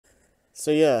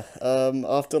So yeah,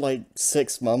 after like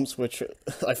 6 months, which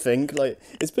I think like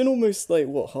it's been almost like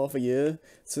what half a year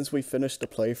since we finished the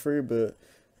playthrough, but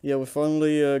yeah, we're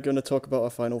finally gonna talk about our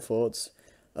final thoughts.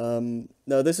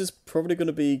 Now this is probably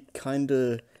gonna be kind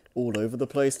of all over the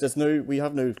place. We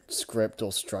have no script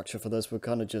or structure for this. We're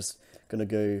kind of just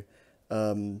gonna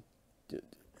um,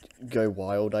 go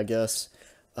wild, I guess.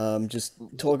 Just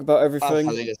talk about How everything.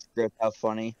 funny the script, how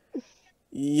funny.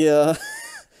 Yeah.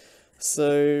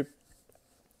 So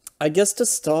I guess to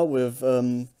start with,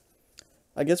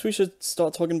 I guess we should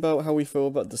start talking about how we feel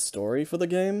about the story for the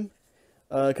game.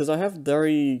 Because I have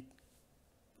very,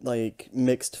 like,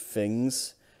 mixed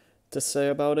things to say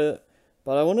about it.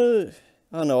 But I don't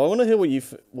know, I wanna hear what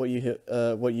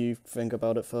you think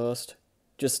about it first.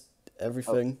 Just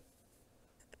Oh, everything.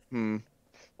 hmm.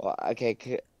 Well,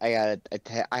 okay, I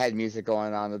had music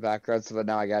going on in the background, so but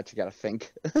now I gotta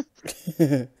think.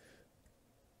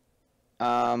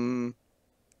 Um,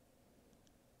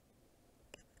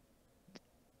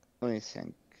 Let me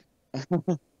think.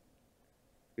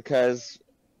 Because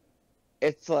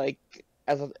it's like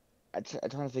as a, I'm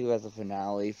trying to think of it as a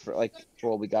finale for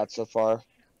what we got so far.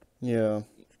 Yeah.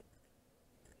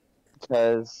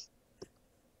 Because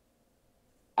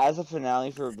as a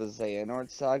finale for the Xehanort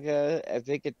saga, I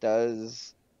think it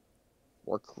does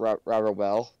work rather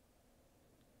well.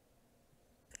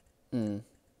 Hmm.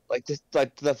 Like just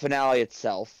like the finale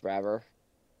itself, rather.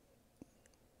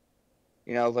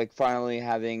 Like finally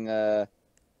having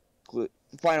glu-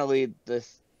 finally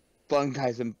this Bung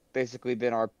guy's been basically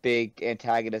been our big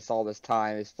antagonist all this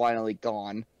time is finally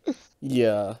gone.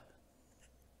 Yeah.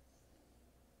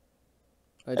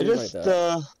 I I do like just that.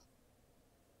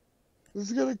 This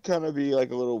is gonna kind of be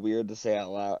like a little weird to say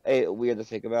out loud, weird to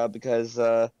think about because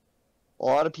a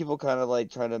lot of people kind of like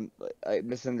trying to like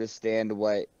misunderstand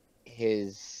what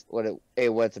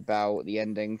it's about, the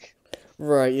ending.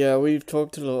 Right, yeah, we've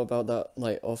talked a lot about that,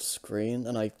 like, off screen,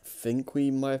 and I think we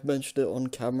might have mentioned it on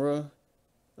camera.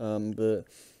 But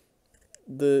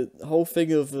the whole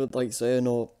thing of, like,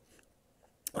 Xehanort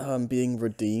being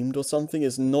redeemed or something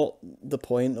is not the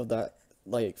point of that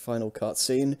like final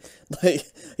cutscene. Like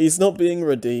he's not being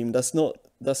redeemed. That's not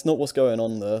what's going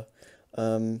on there.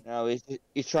 Um, No,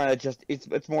 he's trying to just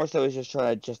it's more so he's just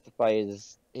trying to justify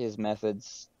his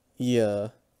methods. yeah.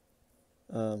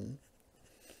 Um,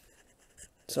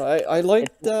 so I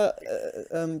like It's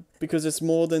that because it's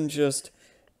more than just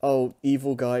oh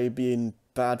evil guy being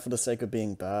bad for the sake of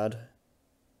being bad.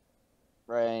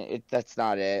 right. That's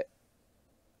not it.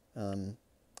 Um,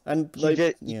 and He like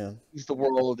just he yeah. thinks the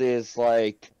world is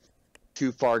like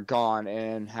too far gone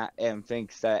and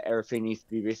thinks that everything needs to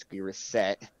be basically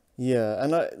reset. Yeah,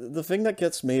 and the thing that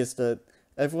gets me is that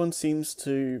everyone seems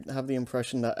to have the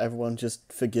impression that everyone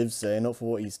just forgives Xehanort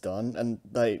for what he's done, and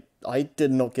like I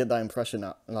did not get that impression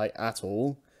at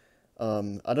all.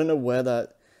 I don't know where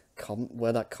that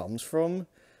comes from.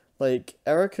 Like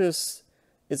Ericus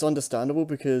is understandable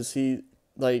because he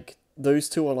like those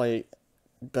two are like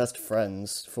best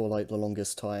friends for like the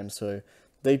longest time, so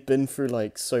they've been through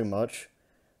like so much.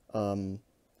 Um,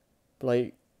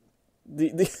 like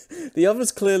the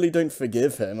others clearly don't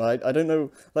forgive him. I don't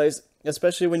know, like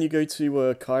especially when you go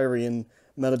to Kyrie in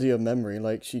Melody of Memory,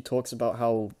 like she talks about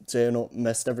how Xehanort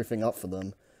messed everything up for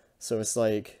them. So it's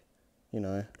like, you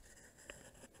know,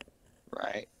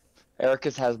 Right.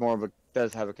 Ericus has more of a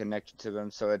does have a connection to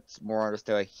them, so it's more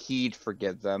understood like he'd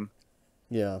forgive them.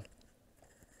 yeah,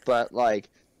 But like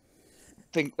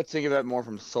let's think about it more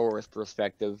from Sora's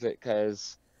perspective,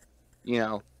 because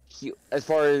he as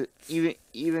far as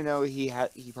even though he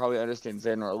probably understands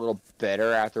Xehanort a little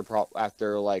better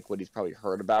after like what he's probably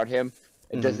heard about him,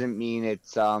 it mm-hmm. doesn't mean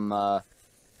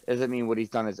what he's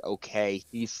done is okay.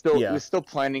 He Yeah, was still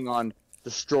planning on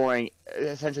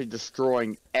essentially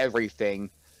destroying everything,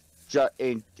 just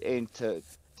in to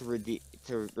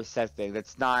reset things.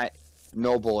 That's not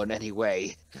noble in any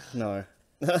way. no,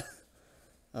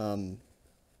 um,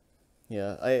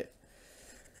 yeah, I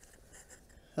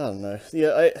don't know,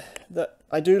 yeah,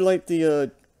 I do like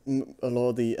a lot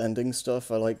of the ending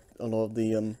stuff. I like a lot of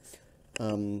the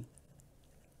um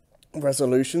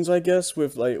resolutions, I guess,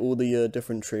 with like all the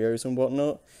different trios and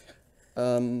whatnot.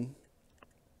 Um,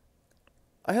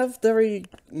 I have very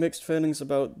mixed feelings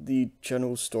about the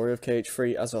general story of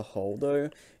KH3 as a whole, though.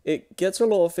 It gets a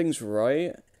lot of things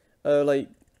right. Like,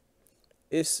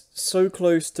 it's so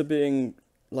close to being,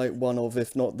 like, one of,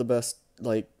 if not the best,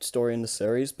 like, story in the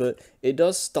series, but it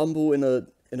does stumble in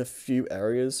a few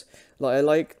areas. Like, I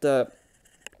like that,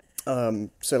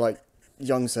 so, like,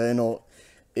 young Xehanort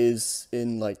is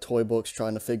in, like, Toy Box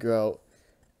trying to figure out,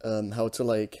 how to,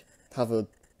 like, have a,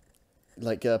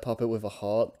 like, get a puppet with a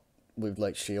heart with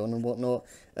like Shion and whatnot,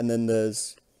 and then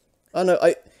there's I don't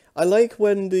know I like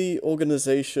when the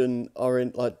organization are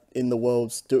in the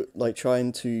worlds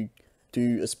trying to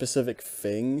do a specific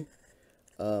thing,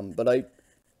 but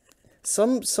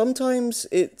sometimes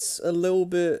it's a little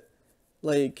bit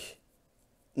like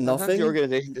Sometimes the nothing.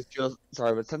 organization just feels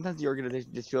sorry, but sometimes the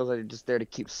organization just feels like they're just there to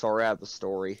keep Sora out of the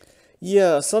story.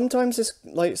 Yeah, sometimes it's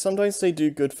like sometimes they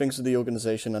do good things with the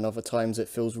organization, and other times it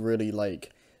feels really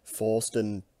like forced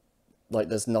and like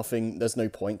there's no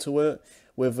point to it.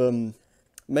 With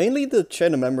mainly the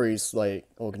Chain of Memories like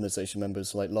organization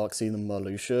members like Larxene and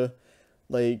Marluxia,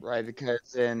 like Right,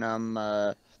 because in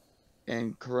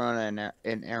Corona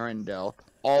and Arendelle,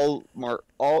 all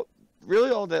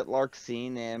really all that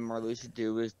Larxene and Marluxia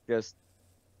do is just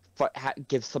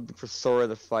give something for Sora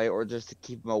to fight, or just to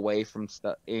keep him away from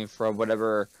stuff from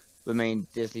whatever the main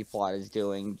Disney plot is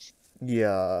doing.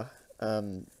 yeah,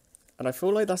 and I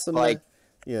feel like that's Like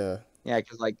yeah. yeah,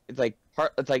 because like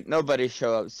it's like nobody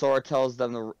show up. Sora tells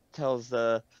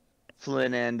the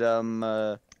Flynn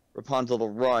and Rapunzel to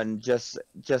run just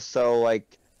so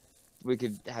like we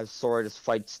could have Sora just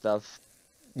fight stuff.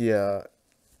 Yeah,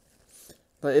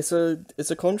 but it's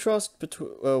a contrast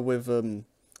between with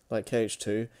like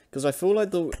KH2 because I feel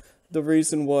like the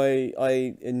reason why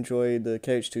I enjoy the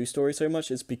KH2 story so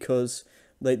much is because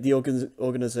like the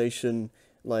organization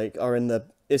like are in their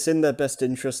it's in their best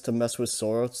interest to mess with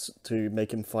Sora to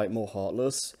make him fight more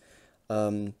heartless.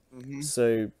 Um, Hmm.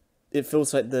 so it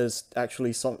feels like there's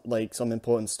actually some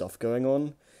important stuff going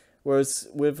on. Whereas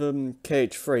with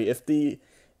KH3,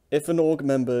 if an org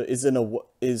member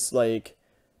is like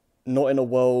not in a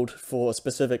world for a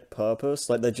specific purpose,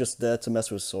 like they're just there to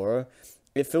mess with Sora,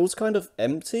 it feels kind of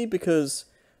empty because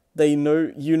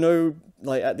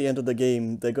like at the end of the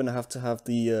game they're gonna have to have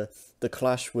the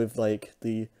clash with like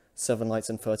the Seven Lights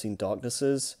and 13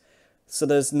 Darknesses. So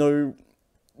there's no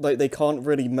like they can't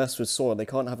really mess with Sora, they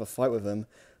can't have a fight with him.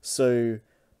 So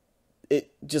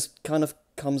it just kind of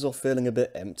comes off feeling a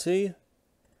bit empty.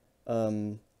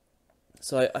 Um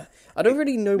so I don't It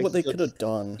really know what makes they you could have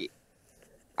done.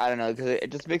 I don't know, because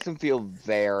it just makes them feel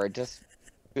there. It just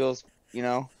feels, you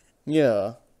know,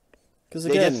 Yeah. Because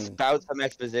they just again, spout some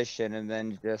exposition and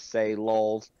then just say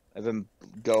lol and then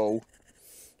go.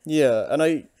 yeah, and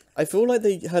I feel like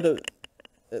they had a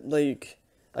like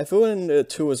I feel in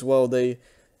two as well they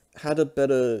had a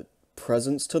better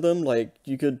presence to them. Like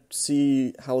you could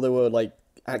see how they were like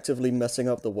actively messing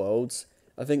up the worlds.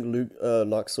 I think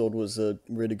Luxord was a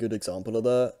really good example of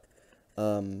that.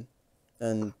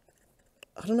 And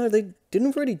I don't know, they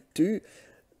didn't really do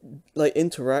like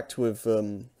interact with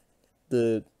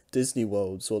the Disney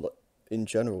worlds or like, in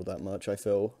general that much. I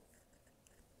feel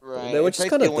Right. they were It's just like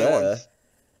kind the of only there. ones.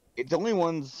 It's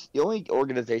the only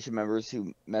organization members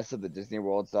who mess up the Disney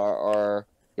worlds are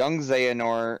young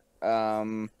Xehanort,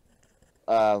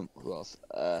 who else?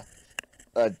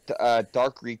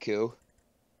 Dark Riku,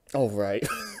 Oh right,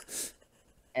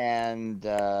 and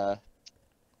who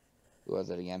was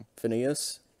it again?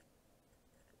 Phineas.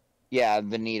 Yeah,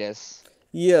 Vanitas.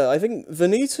 Yeah, I think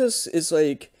Vanitas is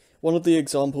like one of the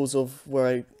examples of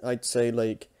where I'd say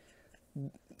like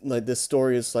this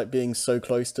story is like being so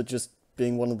close to just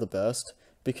being one of the best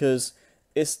because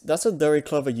that's a very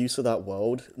clever use of that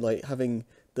world, like having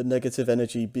the negative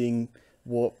energy being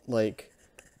what like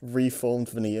reformed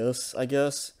Vanitas, I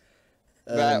guess.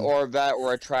 Um, That or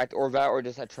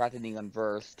just attracting the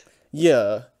unversed.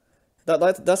 yeah,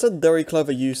 that's a very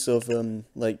clever use of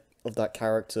like of that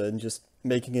character and just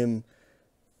making him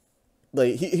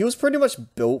like he was pretty much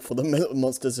built for the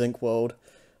Monsters Inc. world.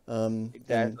 And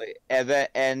Exactly.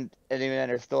 And even then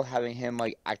they're still having him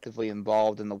like actively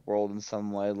involved in the world in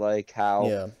some way, like how,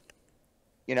 yeah,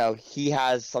 you know, he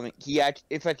has something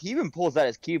in fact he even pulls out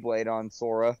his Keyblade on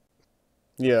Sora.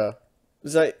 yeah.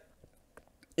 It's like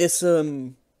it's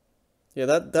yeah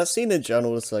that scene in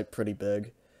general is like pretty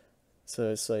big. So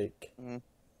it's like Hmm.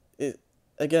 it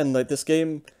again like this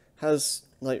game has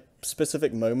like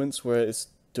specific moments where it's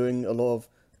doing a lot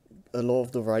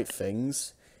of the right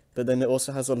things, but then it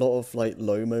also has a lot of like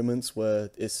low moments where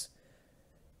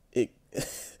it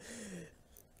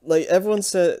like everyone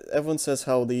says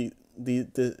how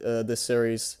this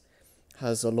series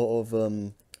has a lot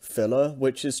of filler,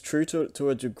 which is true to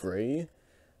a degree.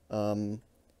 Um,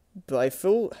 but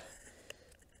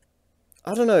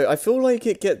I don't know. I feel like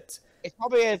it gets It's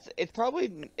probably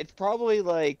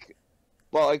like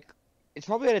well like it's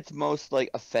probably at its most like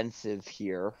offensive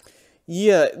here.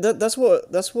 yeah. That's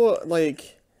what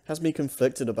like has me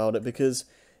conflicted about it because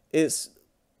it's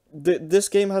this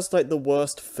game has like the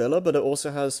worst filler, but it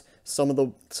also has some of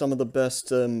the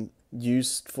best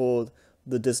used for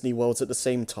the Disney worlds at the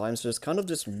same time, so it's kind of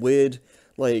this weird,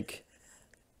 like,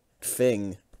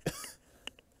 thing.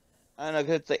 I don't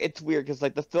know, 'cause it's weird because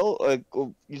like the fill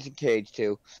using Cage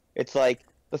too, it's like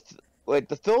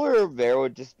the filler there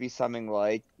would just be something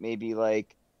like maybe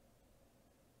like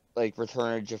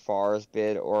Return of Jafar's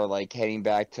bit or like heading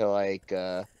back to like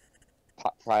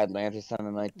Pride Land or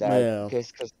something like that. Yeah.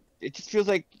 Because it just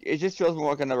feels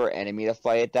more like another enemy to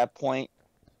fight at that point.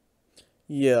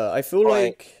 Yeah, I feel But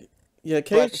like, yeah,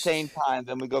 but at the Cage, same time,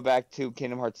 then we go back to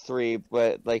Kingdom Hearts 3.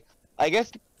 But like I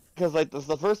guess because like this is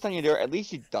the first time you do it, at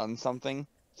least you've done something.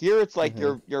 Here it's like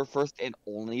mhm. your first and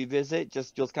only visit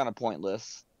just feels kind of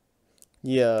pointless.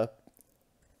 Yeah.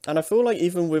 And I feel like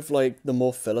even with like the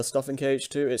more filler stuff in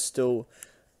KH2, it's still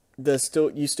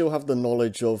you still have the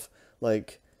knowledge of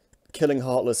like killing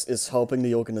Heartless is helping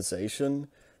the organization.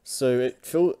 So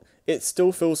it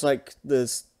still feels like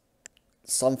there's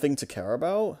something to care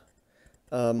about.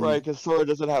 Right, because Sora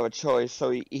doesn't have a choice, so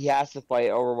he has to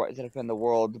fight Overwatch to defend the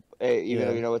world, even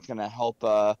though Yeah. you know it's gonna help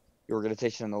your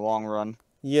organization in the long run.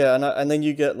 Yeah, and then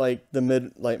you get like the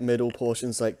middle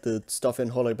portions like the stuff in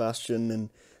Hollow Bastion and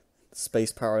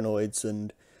Space Paranoids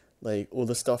and like all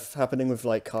the stuff happening with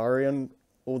like Kari and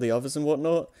all the others and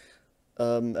whatnot.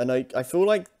 And I feel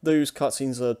like those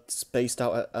cutscenes are spaced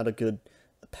out at a good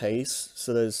pace,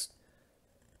 so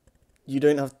you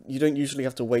don't usually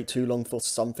have to wait too long for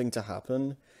something to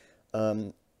happen.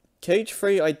 Cage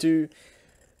 3, I do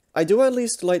at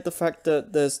least like the fact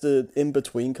that there's the in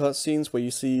between cutscenes where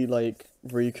you see like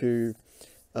Riku,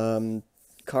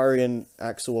 Kari and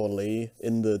Axel or Lee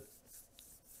in the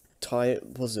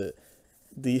was it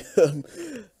the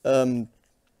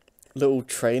little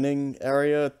training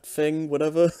area thing,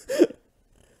 whatever.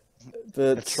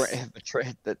 The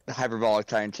But the hyperbolic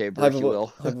time chamber, if you will.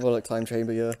 hyperbolic time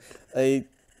chamber, yeah. I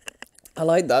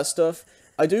like that stuff.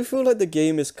 I do feel like the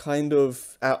game is kind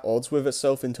of at odds with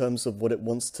itself in terms of what it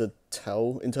wants to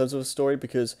tell in terms of a story,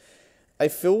 because I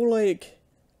feel like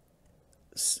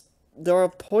there are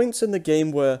points in the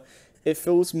game where it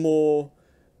feels more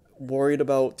worried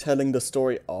about telling the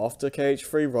story after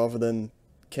KH3 rather than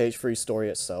KH3 story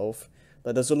itself.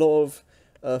 Like there's a lot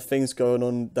of things going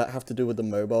on that have to do with the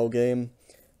mobile game,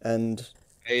 and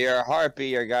Your heartbeat,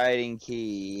 your guiding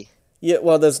key. yeah,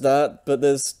 well, there's that, but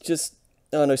there's just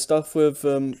I don't know stuff with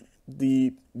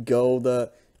the girl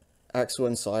that Axel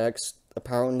and Sayax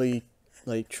apparently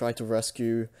like try to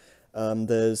rescue.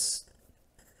 There's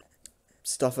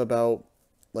stuff about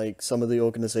like some of the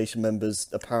organization members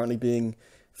apparently being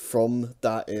from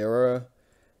that era,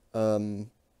 and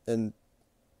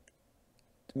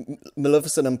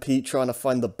Maleficent and Pete trying to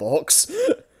find the box.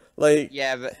 Like,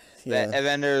 Yeah, but yeah, and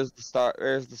then there's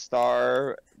the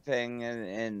star thing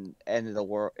in the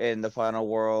world in the final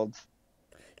world.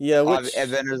 yeah, And which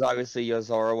then there's obviously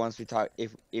Yozora once we talk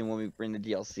when we bring the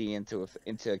DLC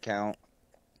into account.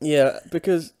 yeah,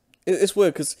 because it's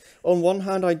weird. Because on one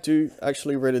hand, I do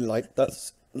actually really like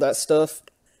that stuff,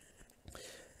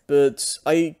 but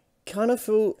I kind of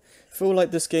feel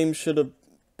like this game should have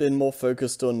been more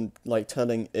focused on like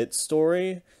telling its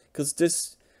story. Because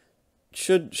this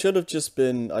should have just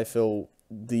been, I feel,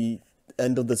 the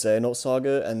end of the Xehanort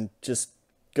saga and just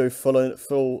go full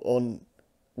on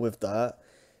with that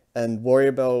and worry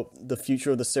about the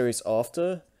future of the series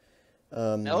after.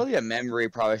 Melody of Memory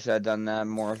probably should have done that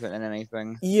more of it than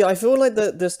anything. Yeah, I feel like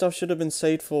that this stuff should have been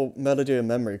saved for Melody of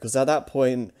Memory because at that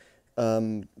point,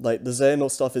 like the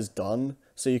Xehanort stuff is done,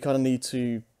 so you kind of need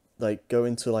to like go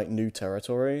into like new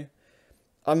territory.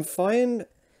 I'm fine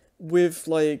with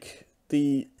like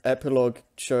the epilogue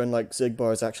showing like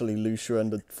Xigbar is actually Lucia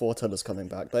and the Foretellers coming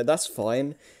back. Like that's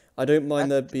fine. I don't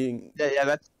mind there being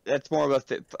Yeah, that's more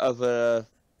of a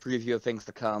preview of things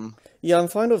to come. yeah, I'm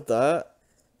fine with that.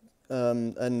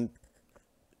 And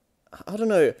I don't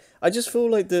know. I just feel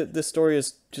like the story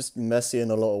is just messy in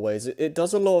a lot of ways. It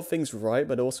does a lot of things right,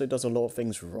 but it also does a lot of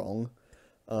things wrong.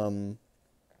 Um,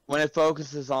 When it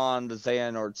focuses on the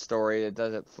Xehanort story, it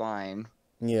does it fine.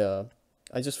 yeah.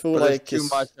 I just feel But like there's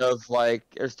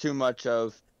too much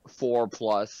of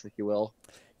 4+, if you will.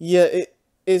 yeah,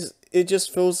 it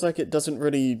just feels like it doesn't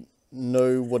really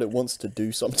know what it wants to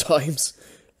do sometimes.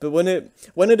 But when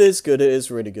it is good, it is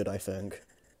really good, I think.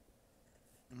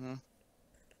 Hmm.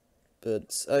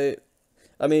 But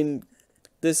I mean,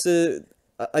 this is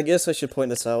I guess I should point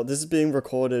this out. This is being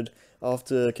recorded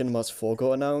after Kingdom Hearts 4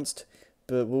 got announced,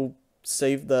 but we'll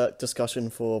save that discussion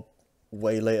for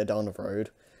way later down the road.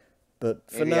 But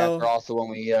for Maybe now, after also when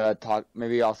we talk.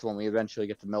 Maybe also when we eventually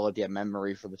get the Melody of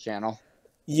Memory for the channel.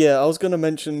 yeah, I was gonna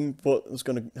mention what was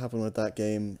gonna happen with that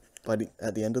game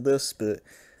at the end of this, but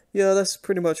yeah, that's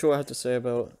pretty much all I have to say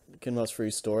about Kingdom Hearts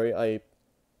 3's story.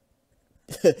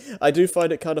 I do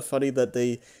find it kind of funny that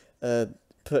they uh,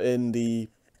 put in the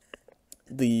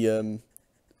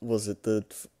was it the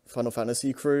Final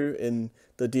Fantasy crew in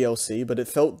the DLC, but it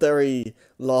felt very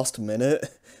last minute.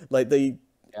 Like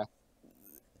Yeah,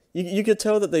 you could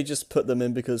tell that they just put them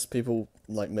in because people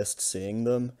like missed seeing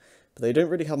them, but they don't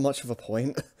really have much of a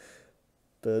point.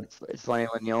 But it's funny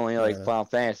when the only like yeah, Final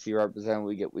Fantasy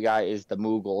representative we got is the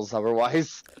Moogles.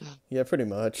 Otherwise, yeah, pretty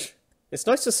much. It's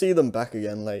nice to see them back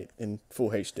again, like in full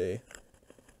HD.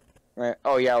 right?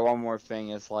 Oh yeah, one more thing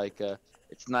is like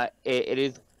it's not it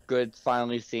is good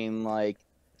finally seeing like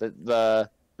the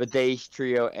Days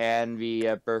trio and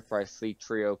the Birthright Sleep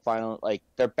trio finally like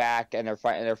they're back and they're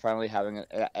finally having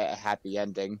a happy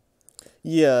ending.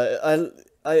 Yeah,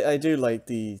 I do like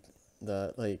the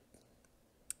like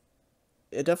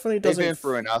it definitely They've doesn't. been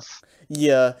through enough.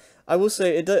 Yeah, I will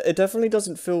say it definitely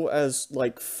doesn't feel as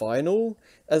like final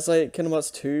as like Kingdom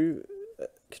Hearts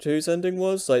 2's ending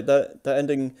was. Like that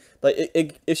ending, like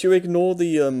if you ignore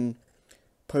the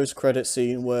post credit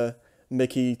scene where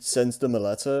Mickey sends them a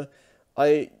letter,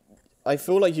 I I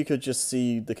feel like you could just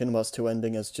see the Kingdom Hearts 2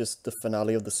 ending as just the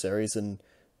finale of the series, and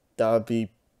that would be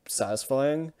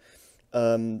satisfying.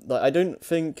 Like I don't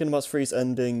think Kingdom Hearts 3's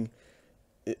ending,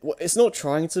 it's not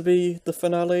trying to be the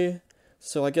finale,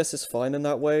 so I guess it's fine in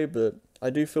that way, but I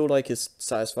do feel like it's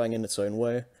satisfying in its own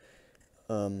way.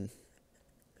 Um,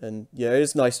 and yeah, it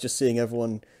is nice just seeing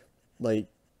everyone like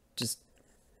just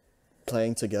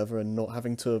playing together and not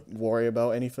having to worry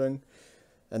about anything.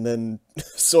 And then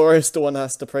Sora is the one that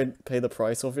has to pay the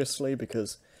price, obviously,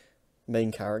 because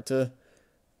main character.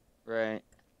 Right.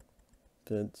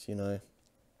 But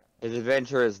His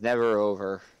adventure is never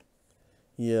over.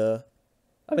 yeah.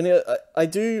 I mean, I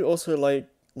do also like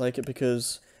it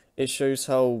because it shows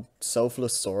how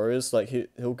selfless Sora is. Like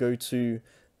he'll go to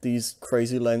these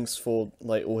crazy lengths for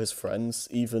like all his friends,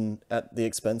 even at the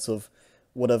expense of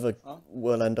whatever Huh?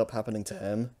 will end up happening to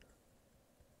him.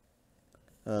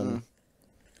 Mm. Um,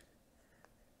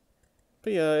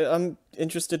 but yeah, I'm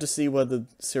interested to see where the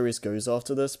series goes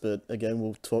after this. But again,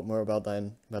 we'll talk more about that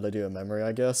in Melody of Memory,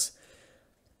 I guess.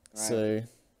 Right. So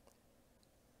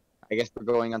I guess we're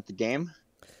going on the game.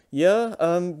 yeah,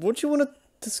 what do you want to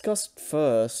discuss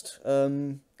first?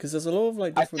 Because there's a lot of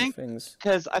like I different think things.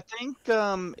 because I think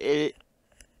it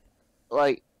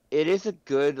like it is a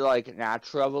good like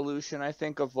natural evolution. I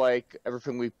think of like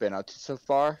everything we've been up to so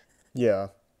far. Yeah.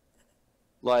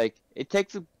 Like it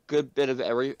takes a good bit of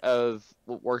every of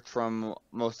what worked from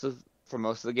most of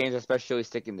the games, especially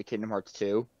sticking to Kingdom Hearts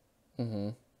 2. Mm-hmm.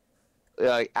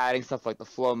 Like adding stuff like the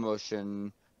flow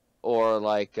motion, or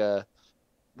like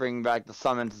bringing back the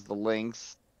summons, the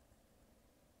links.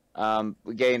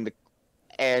 Getting the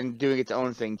and doing its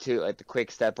own thing too, like the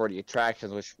quick step or the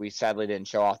attractions, which we sadly didn't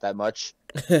show off that much.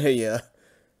 Yeah.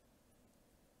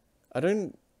 I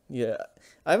don't. Yeah.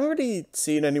 I haven't really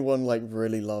seen anyone like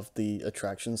really love the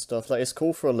attraction stuff. Like it's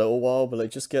cool for a little while, but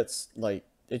it just gets like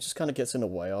it just kind of gets in the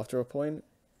way after a point.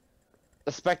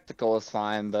 The spectacle is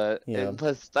fine, but Yeah.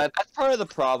 that's part of the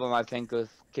problem I think with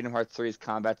Kingdom Hearts 3's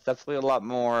combat. It's definitely a lot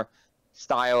more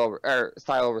style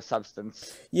over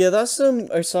substance. Yeah, that's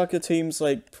Osaka team's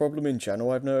like problem in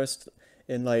general. I've noticed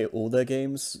in like all their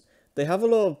games, they have a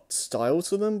lot of style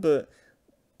to them, but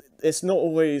it's not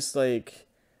always like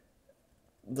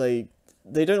they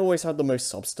don't always have the most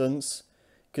substance.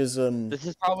 Because yeah, This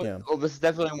is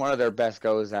definitely one of their best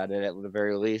goes at it at the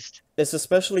very least. it's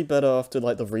especially better after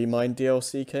like the Remind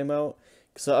DLC came out.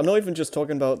 Because I'm not even just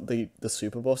talking about the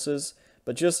super bosses,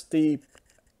 but just the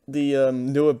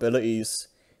new abilities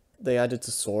they added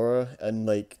to Sora, and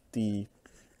like the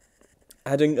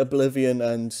adding Oblivion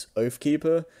and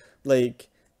Oathkeeper. Like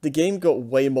the game got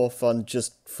way more fun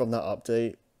just from that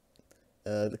update.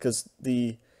 Because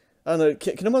I don't know,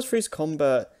 Kingdom Hearts 3's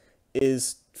combat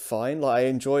is fine. Like I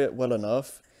enjoy it well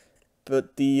enough,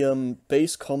 but the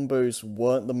base combos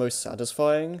weren't the most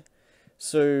satisfying.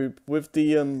 So with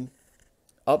the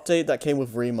update that came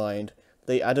with Remind,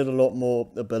 they added a lot more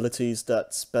abilities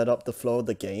that sped up the flow of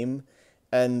the game,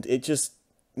 and it just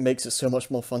makes it so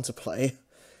much more fun to play.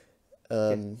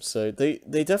 Yeah. So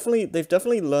they've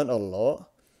definitely learned a lot,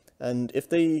 and if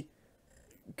they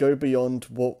go beyond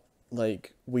what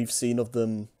like we've seen of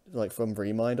them like from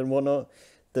Remind and whatnot,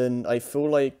 then I feel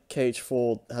like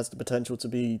KH4 has the potential to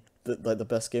be the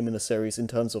best game in the series in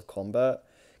terms of combat.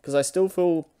 Because I still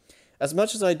feel, as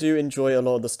much as I do enjoy a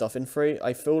lot of the stuff in 3,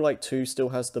 I feel like 2 still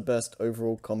has the best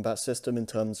overall combat system in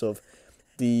terms of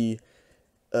the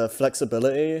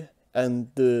flexibility and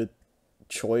the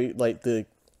choice, like the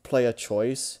player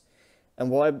choice. And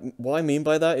what I mean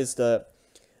by that is that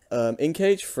in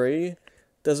KH3,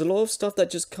 there's a lot of stuff that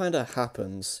just kind of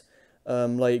happens.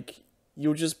 Like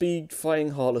you'll just be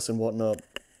fighting Heartless and whatnot,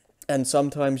 and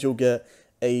sometimes you'll get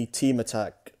a team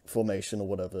attack formation or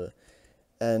whatever.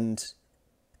 And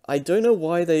I don't know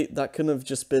why that couldn't have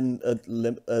just been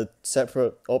a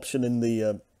separate option in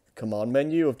the command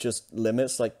menu of just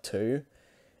limits like two.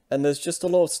 And there's just a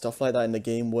lot of stuff like that in the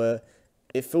game where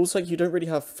it feels like you don't really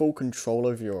have full control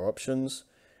over your options.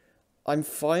 I'm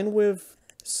fine with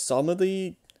some of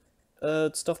the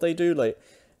stuff they do, like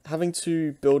having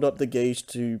to build up the gauge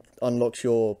to unlock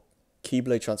your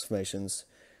Keyblade transformations.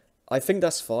 I think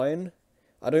that's fine.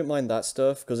 I don't mind that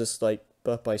stuff because it's like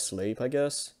birth by sleep, I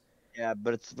guess. Yeah,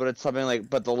 but it's something like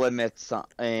but the limits on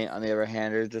the other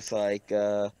hand are just like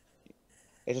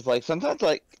it's just like sometimes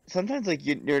like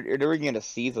you're never gonna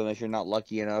see them if you're not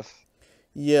lucky enough.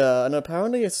 Yeah, and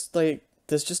apparently it's like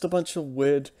there's just a bunch of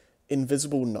weird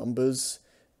invisible numbers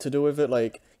to do with it.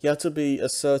 Like you have to be a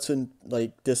certain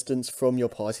like distance from your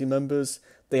party members.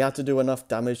 They have to do enough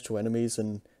damage to enemies,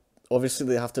 and obviously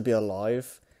they have to be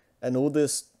alive. And all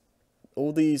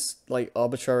these like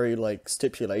arbitrary like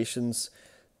stipulations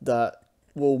that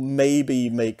will maybe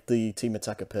make the team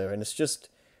attack appear, and it's just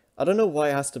I don't know why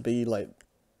it has to be like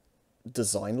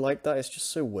designed like that. It's just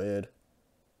so weird.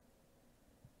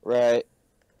 Right.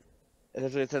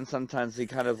 Especially since sometimes you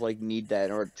kind of like need that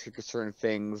in order to trigger certain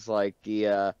things like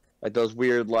the like those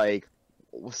weird like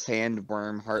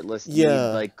sandworm heartless need Yeah.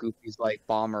 like Goofy's like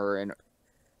bomber and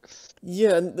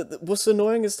Yeah, and what's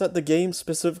annoying is that the game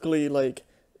specifically like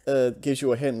gives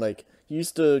you a hint, like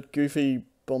use the Goofy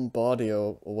Bombardier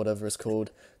or whatever it's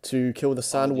called to kill the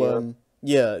Bombardier. sandworm.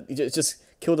 Yeah, just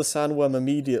kill the sandworm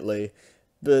immediately.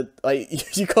 But I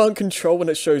you can't control when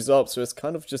it shows up, so it's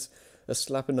kind of just a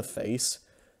slap in the face.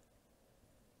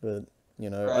 But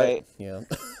I Right. yeah.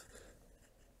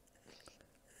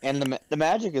 And the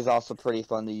magic is also pretty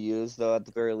fun to use though at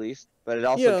the very least, but it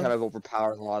also Yeah. kind of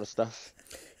overpowers a lot of stuff.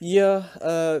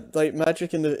 Yeah, like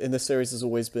magic in the series has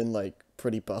always been like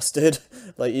pretty busted,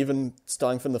 like even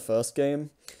starting from the first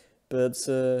game. But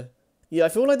yeah, I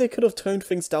feel like they could have toned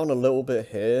things down a little bit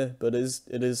here, but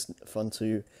it is fun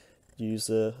to use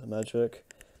magic.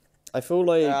 I feel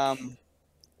like Yeah,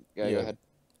 go yeah, ahead.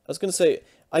 I was gonna say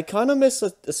I kind of miss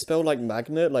a spell like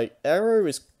Magnet. Like Arrow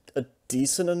is a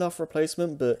decent enough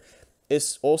replacement, but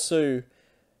it's also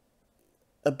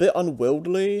a bit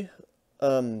unwieldy.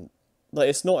 Um, like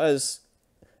it's not as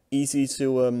easy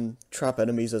to trap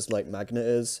enemies as like Magnet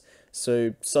is.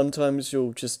 So sometimes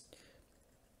you'll just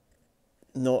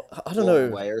not. I don't Blow 'em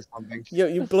know. away or something. Yeah,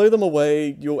 you blow them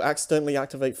away. You'll accidentally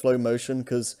activate flow motion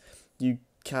because you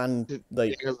can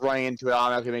like Because running into it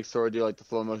automatically makes Sora do like the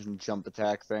slow motion jump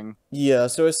attack thing. yeah.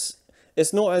 So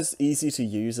it's not as easy to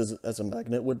use as a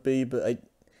Magnet would be, but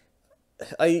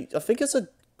I think it's a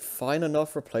fine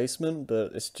enough replacement,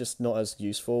 but it's just not as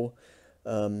useful.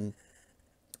 Um,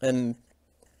 and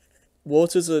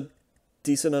Water's a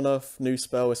decent enough new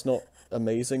spell. It's not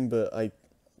amazing, but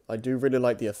I do really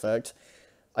like the effect.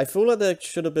 I feel like there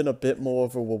should have been a bit more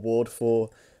of a reward for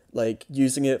like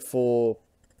using it for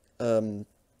um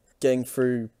getting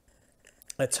through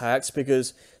attacks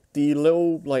because the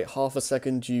little like half a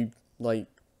second you like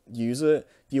use it,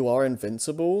 you are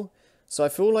invincible. So I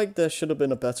feel like there should have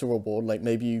been a better reward. Like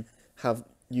maybe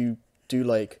you do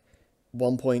like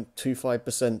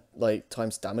 1.25% like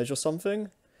times damage or something.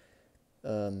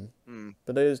 Um, Hmm.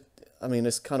 but it is, I mean,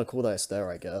 it's kind of cool that it's there,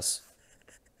 I guess.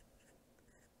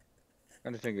 I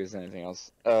don't think there's anything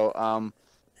else. Oh,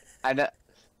 I know,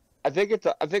 I think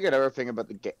another thing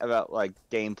about about like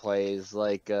gameplay is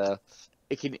like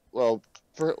it can we'll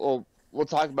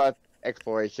talk about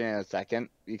exploration in a second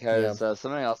Yeah. because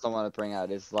something else I want to bring out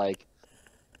is like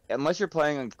unless you're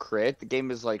playing on crit, the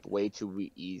game is like way too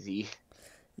easy.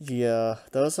 Yeah,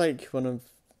 that was like one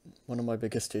of my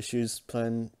biggest issues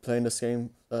playing this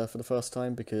game for the first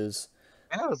time because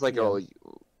And it was like yeah, a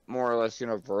more or less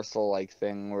universal like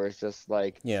thing where it's just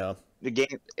like yeah. the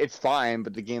game it's fine,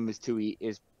 but the game is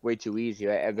is way too easy.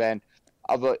 Right? And then,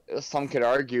 although some could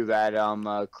argue that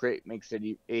crit makes it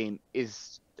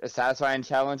is a satisfying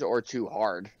challenge or too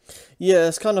hard. Yeah,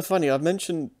 it's kind of funny. I've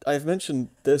mentioned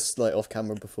this like off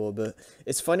camera before, but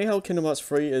it's funny how Kingdom Hearts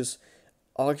 3 is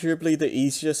arguably the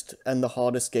easiest and the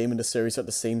hardest game in the series at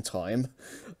the same time.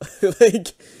 Like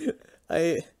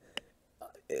I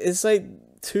it's like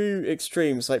two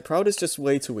extremes. Like Proud is just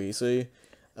way too easy.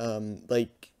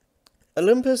 Like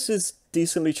Olympus is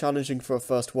decently challenging for a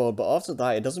first world, but after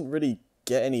that it doesn't really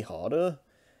get any harder.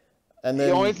 And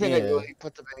The only then thing that yeah. really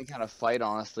puts up any kind of fight,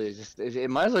 honestly, is just it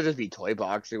might as well just be Toy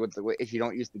Box with the if you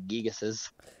don't use the Gigases.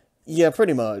 Yeah,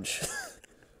 pretty much.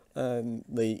 And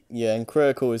and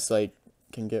Critical is like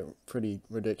can get pretty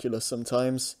ridiculous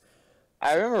sometimes.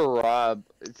 I remember Rob,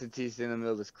 since he's in the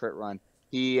middle of this crit run,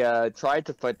 he tried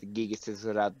to fight the Gigases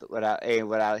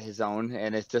without his own,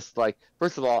 and it's just like,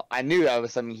 first of all, I knew that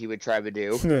was something he would try to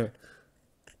do.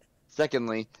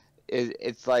 Secondly,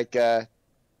 it's like I'm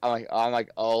like,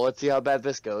 oh, let's see how bad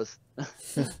this goes.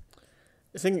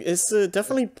 I think it's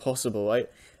definitely possible.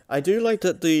 I do like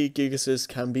that the Gigases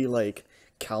can be like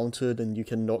countered and you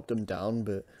can knock them down,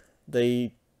 but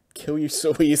they kill you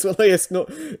so easily.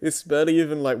 It's barely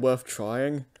even like worth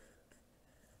trying.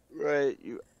 Right.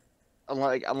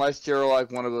 Unless you're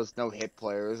like one of those no hit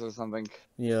players or something.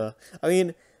 Yeah, I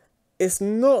mean, it's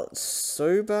not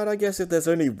so bad, I guess, if there's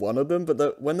only one of them,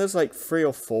 but when there's like 3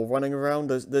 or 4 running around,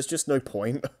 there's just no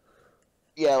point.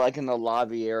 Yeah, like in the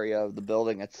lobby area of the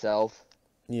building itself.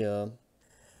 Yeah.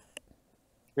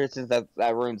 For instance,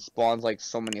 that room spawns like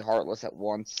so many Heartless at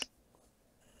once.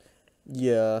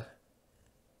 Yeah.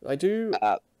 I do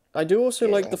also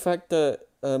yeah. like the fact that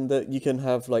that you can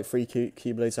have like 3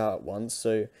 Keyblades out at once.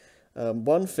 So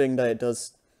one thing that it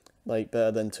does like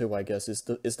better than 2, I guess, is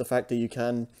the fact that you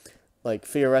can like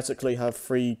theoretically have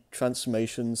 3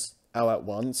 transformations out at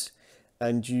once,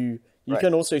 and you Right.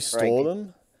 can also store Right.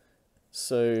 them.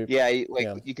 So Yeah,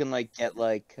 yeah. you can like get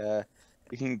like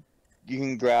you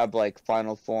can grab like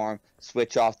final form,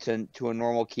 switch off to a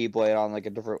normal Keyblade on like a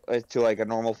different to like a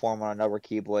normal form on another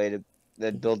Keyblade,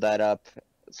 then build that up,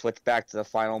 switch back to the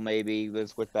final maybe, then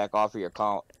switch back off of your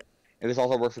comp. And this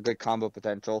also works with good combo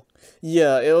potential.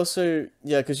 Yeah, it also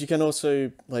because you can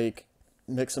also like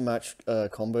mix and match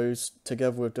combos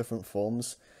together with different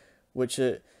forms, which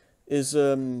it is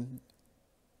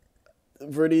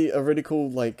really a really cool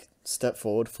like step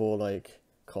forward for like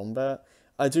combat.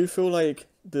 I do feel like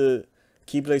the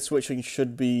Keyblade switching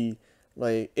should be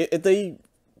like if they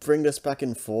bring this back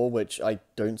in 4, which I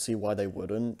don't see why they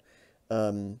wouldn't.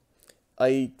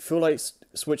 I feel like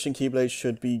switching Keyblades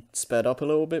should be sped up a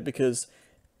little bit because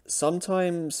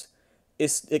sometimes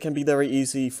it can be very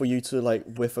easy for you to like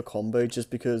whiff a combo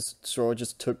just because Sora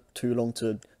just took too long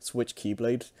to switch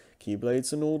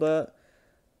Keyblades and all that.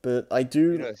 But I You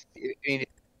do know, it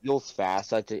feels fast.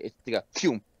 So it's like a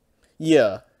phew.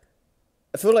 yeah.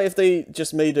 I feel like if they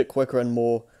just made it quicker and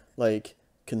more like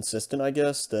consistent, I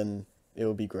guess, then it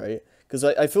would be great. Because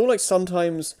I feel like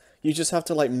sometimes you just have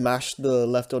to like mash the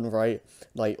left and right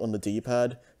like on the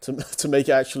D-pad to to make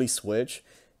it actually switch.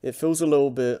 It feels a little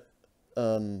bit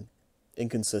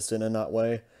inconsistent in that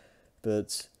way.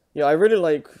 But yeah, I really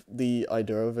like the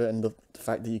idea of it and the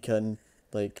fact that you can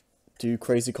like do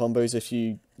crazy combos if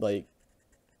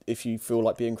you feel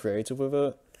like being creative with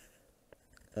it.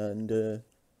 And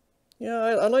yeah,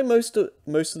 I like most of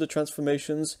the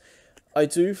transformations. I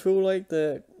do feel like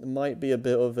there might be a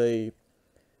bit of a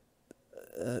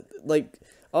like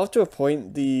after a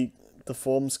point the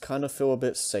forms kind of feel a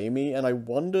bit samey, and I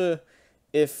wonder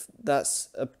if that's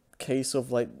a case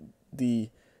of like the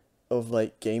of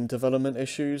like game development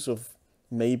issues of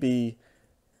maybe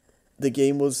the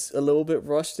game was a little bit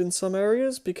rushed in some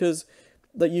areas because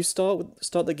like you start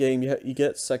the game, you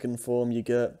get second form, you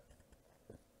get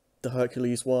the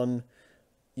Hercules one,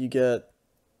 you get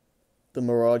the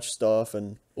Mirage stuff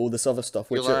and all this other stuff,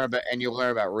 You which learn about and you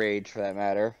learn about Rage for that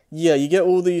matter. yeah, you get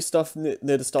all these stuff near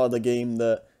the start of the game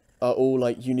that are all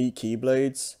like unique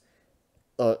Keyblades,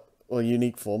 or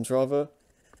unique forms rather,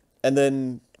 and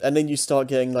then you start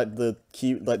getting like the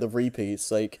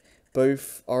repeats. Like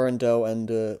both Arendelle and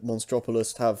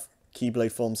Monstropolis have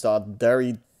Keyblade forms that are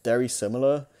very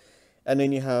similar, and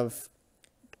then you have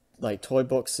like toy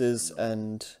boxes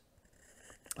and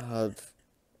uh,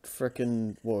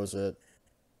 frickin' what was it?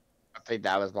 I think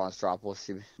that was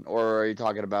Monstropolis. Or are you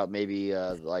talking about maybe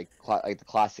like the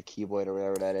classic Keyblade or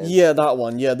whatever that is? Yeah, that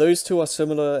one. Yeah, those two are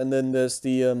similar, and then there's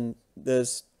the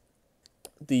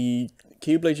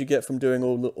Keyblade you get from doing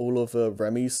all of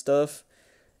Remy's stuff.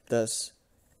 That's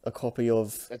a copy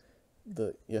of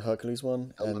the Hercules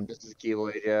one, and Olympus'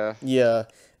 Keyblade, yeah. yeah,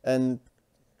 and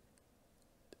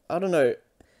I don't know.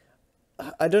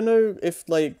 I don't know if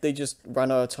like they just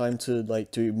ran out of time to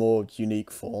like do more unique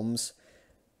forms,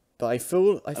 but I I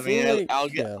feel mean,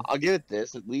 like yeah. I'll give it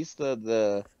this. At least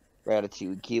the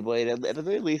Ratatouille Keyblade, at the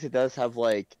very least, it does have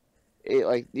like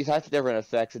these types of different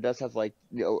effects. It does have like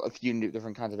a few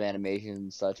different kinds of animations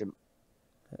and such. And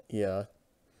Yeah.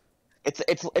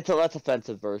 it's a less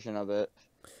offensive version of it.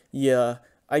 Yeah,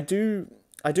 I do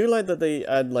like that they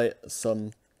add like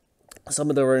some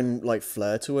of their own like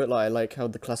flair to it. Like I like how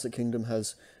the Classic Kingdom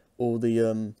has all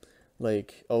the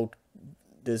like old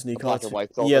Disney The black and cartoon. white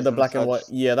Yeah, filters the and black and white.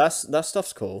 such. Yeah, that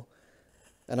stuff's cool.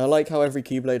 And I like how every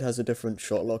Keyblade has a different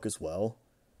shot lock as well.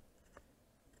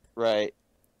 Right.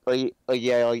 Like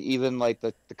yeah, like even like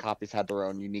the copies had their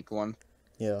own unique one.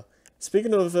 Yeah.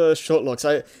 Speaking of shot locks,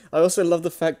 I also love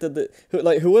the fact that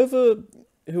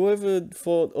whoever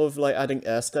thought of like adding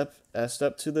air step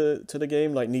to the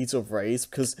game like needs a raise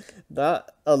because that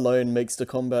alone makes the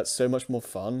combat so much more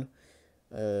fun.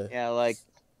 Uh, Yeah, like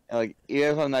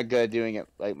even if I'm not good at doing it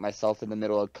like myself in the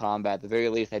middle of combat, at the very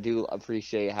least I do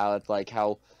appreciate how it's like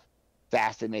how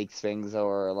fast it makes things,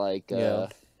 or like yeah.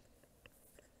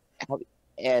 how,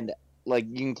 and like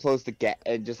you can close the gap,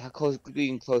 and just how close you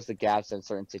can close the gaps in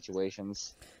certain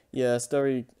situations. Yeah, it's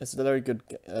a very good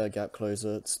gap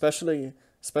closer, especially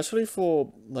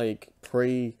for like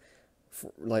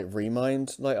like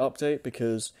remind like update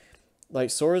because like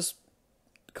Sora's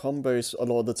combos a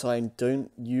lot of the time don't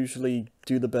usually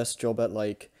do the best job at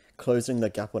like closing the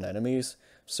gap on enemies.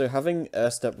 So having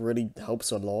air step really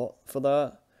helps a lot for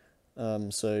that.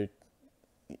 So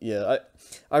yeah,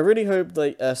 I really hope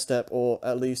like air step or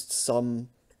at least some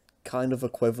kind of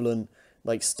equivalent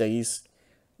like stays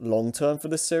long term for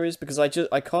this series because I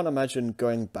can't imagine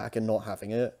going back and not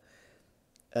having it.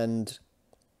 And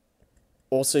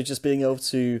also just being able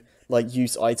to like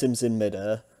use items in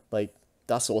midair, like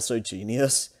that's also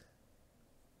genius.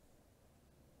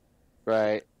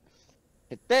 Right.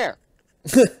 It's there.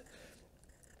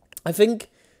 I think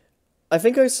I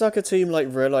think Osaka team like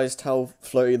realized how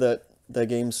floaty that their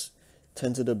games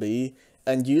tended to be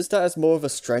and used that as more of a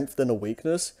strength than a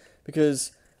weakness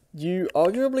because you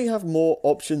arguably have more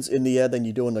options in the air than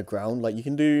you do on the ground. Like you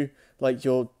can do like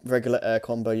your regular air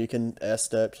combo, you can air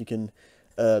step, you can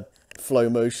uh flow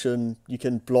motion, you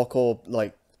can block or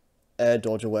like air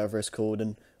dodge or whatever it's called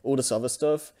and all this other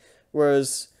stuff.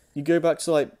 Whereas you go back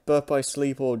to like Birth by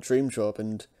Sleep or Dream Drop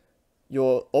and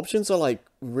your options are like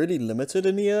really limited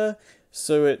in the air,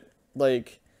 so it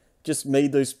like just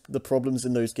made the problems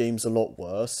in those games a lot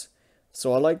worse.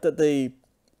 So I like that they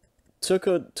took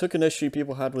an issue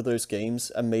people had with those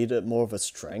games and made it more of a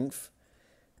strength.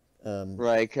 Um,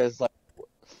 Right, because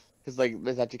like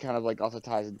this actually kind of like also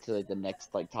ties into like the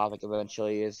next like topic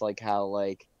eventually, is like how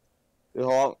like there's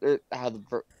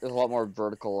a lot more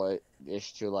vertical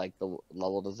ish to like the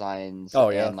level designs oh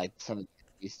yeah, and like some of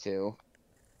these two.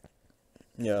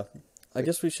 yeah. I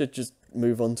guess we should just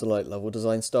move on to like level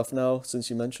design stuff now since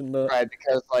you mentioned that. Right,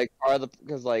 because like part of the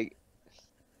because like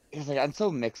I'm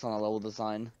so mixed on a level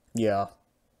design. Yeah,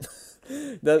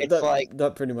 It's like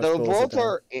that pretty much the boils it worlds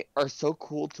down. are so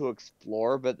cool to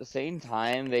explore, but at the same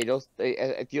time they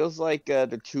it feels like they're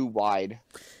too wide.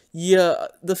 Yeah,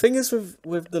 the thing is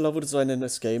with the level design in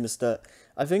this game is that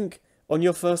I think on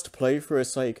your first playthrough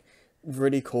it's like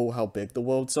really cool how big the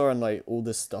worlds are and like all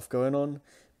this stuff going on.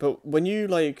 But when you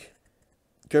like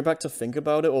go back to think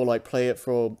about it or like play it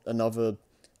for another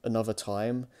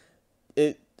time,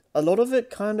 it a lot of it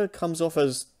kind of comes off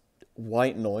as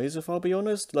white noise if I'll be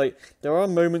honest. Like there are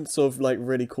moments of like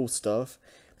really cool stuff.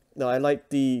 Now, I like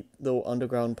the little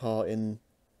underground part in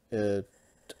uh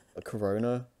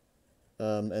Corona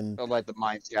and So like the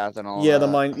mine shaft and all yeah, the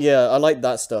that. mine. Yeah, I like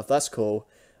that stuff. That's cool.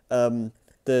 Um,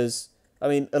 there's, I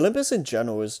mean, Olympus in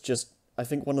general is just, I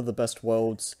think, one of the best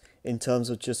worlds in terms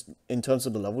of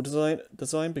the level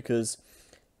design because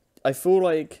I feel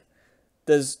like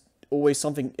there's always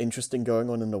something interesting going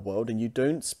on in the world, and you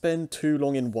don't spend too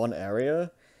long in one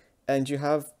area, and you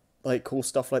have like cool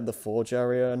stuff like the forge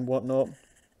area and whatnot.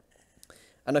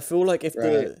 And I feel like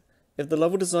Right. if the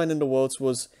level design in the worlds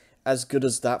was as good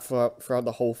as that throughout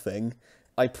the whole thing,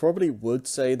 I probably would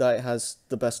say that it has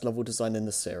the best level design in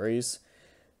the series.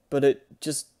 But it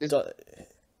just It's,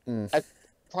 I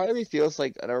part of me feels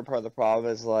like another part of the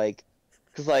problem is like,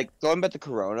 because like going back to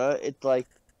Corona, it's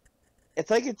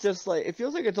just like it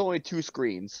feels like it's only two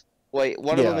screens. Like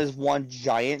one of them yeah. is one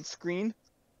giant screen,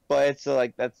 but it's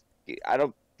like that's I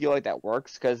don't feel like that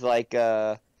works because like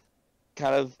kind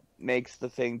of makes the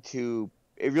thing too.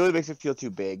 It really makes it feel too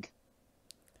big.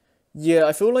 Yeah,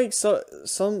 I feel like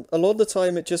some a lot of the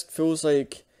time it just feels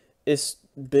like it's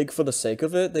big for the sake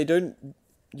of it. They don't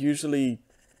usually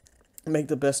make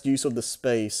the best use of the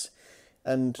space.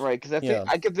 And Right, because I think yeah.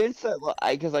 I'm convinced that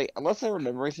I because like unless I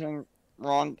remember something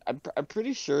wrong, I'm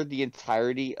pretty sure the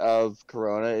entirety of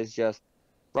Corona is just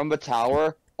from the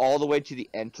tower all the way to the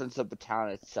entrance of the town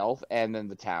itself, and then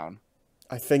the town.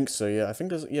 I think so, yeah. I think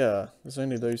there's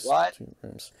only those What? two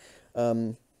rooms.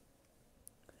 Um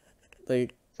they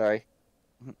Sorry.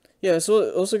 Yeah,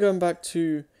 so also going back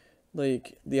to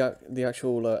like the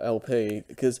actual LP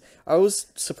because I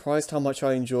was surprised how much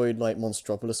I enjoyed like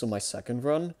Monstropolis on my second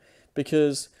run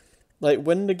because like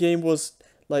when the game was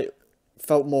like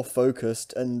felt more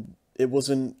focused and it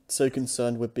wasn't so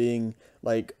concerned with being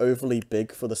like overly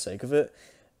big for the sake of it,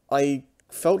 I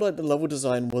felt like the level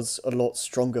design was a lot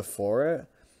stronger for it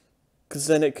because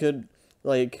then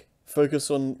like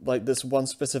focus on like this one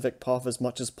specific path as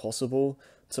much as possible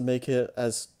to make it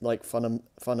as like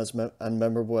and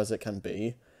memorable as it can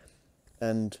be.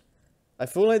 And I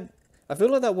feel like I feel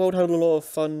like that world had a lot of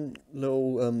fun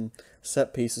little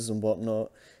set pieces and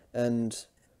whatnot. And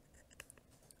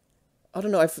I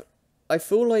don't know, I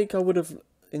feel like I would have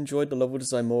enjoyed the level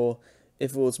design more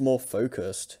if it was more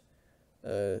focused,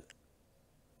 uh,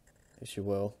 if you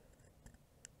will.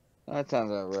 That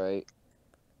sounds about right.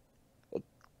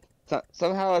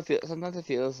 Somehow I feel sometimes it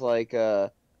feels like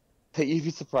that you'd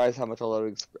be surprised how much a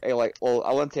like, well,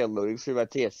 I wouldn't say a loading screen, but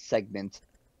I'd say a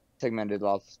segmented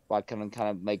off spot kind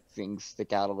of make things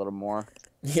stick out a little more.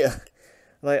 Yeah,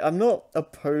 like I'm not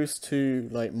opposed to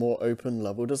like more open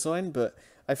level design, but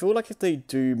I feel like if they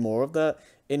do more of that,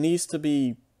 it needs to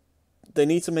be they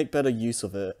need to make better use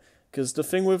of it. Because the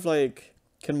thing with like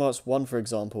Kingdom Hearts 1, for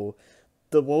example,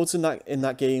 the worlds in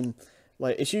that game,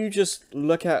 like if you just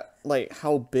look at like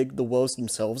how big the worlds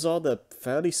themselves are, they're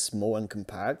fairly small and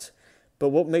compact. But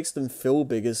what makes them feel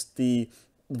big is the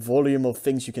volume of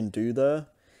things you can do there.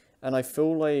 And I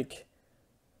feel like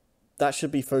that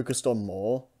should be focused on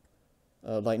more.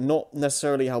 Like not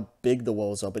necessarily how big the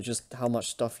worlds are, but just how much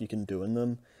stuff you can do in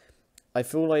them. I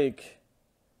feel like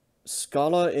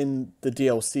Scala in the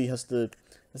DLC has the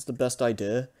best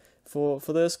idea for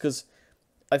this, because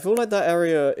I feel like that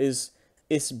area is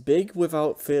it's big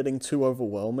without feeling too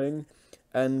overwhelming,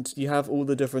 and you have all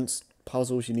the different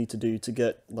puzzles you need to do to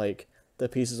get like the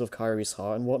pieces of Kyrie's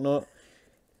heart and whatnot.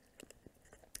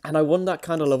 And I want that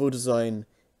kind of level design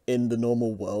in the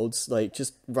normal worlds, like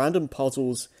just random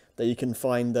puzzles that you can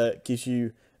find that gives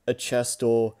you a chest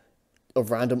or a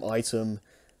random item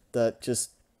that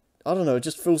just I don't know, it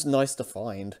just feels nice to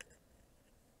find.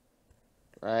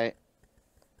 Right?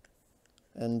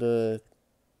 And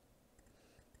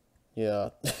yeah.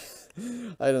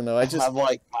 I don't know. I just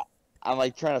I'm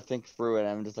like trying to think through it.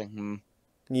 I'm just like,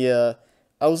 yeah.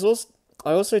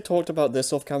 I also talked about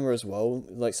this off camera as well,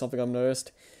 like something I've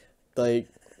noticed. Like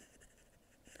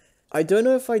I don't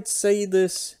know if I'd say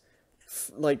this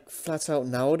like flat out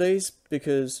nowadays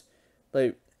because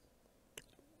like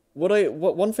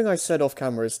what one thing I said off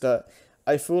camera is that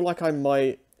I feel like I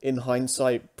might in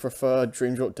hindsight prefer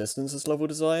Dream Drop Distance's level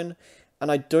design,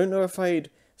 and I don't know if I'd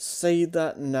say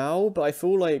that now, but I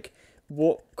feel like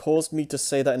what caused me to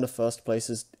say that in the first place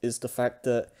is the fact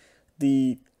that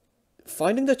the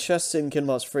finding the chests in Kingdom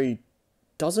Hearts 3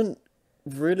 doesn't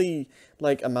really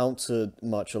like amount to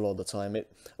much a lot of the time. A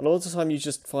lot of the time you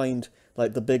just find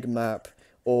like the big map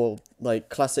or like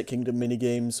classic Kingdom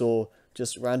minigames or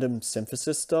just random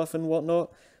synthesis stuff and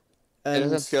whatnot. it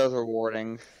doesn't And feel as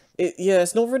rewarding.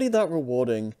 it's not really that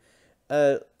rewarding.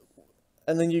 Uh,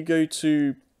 and then you go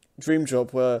to Dream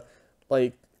Drop where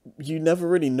like you never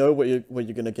really know what you're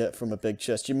gonna get from a big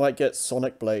chest. You might get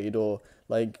Sonic Blade or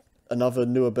like another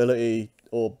new ability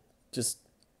or just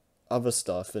other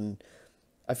stuff, and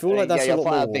I I feel like mean, yeah, that's a you'll lot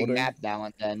more find a big rewarding. map now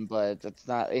and then, but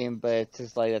it's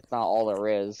just like that's not all there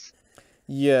is.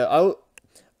 Yeah,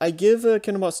 I give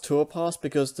Kingdom Hearts 2 a pass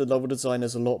because the level design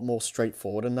is a lot more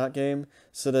straightforward in that game.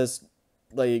 So there's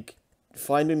like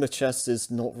finding the chests is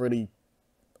not really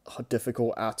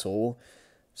difficult at all.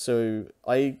 So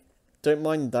I don't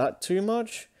mind that too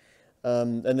much.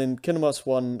 And then Kingdom Hearts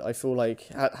 1, I feel like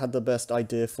had the best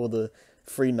idea for the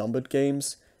free numbered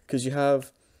games because you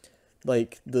have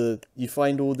like you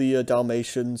find all the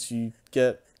Dalmatians, you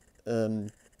get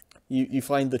you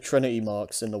find the Trinity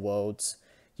marks in the worlds,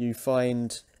 you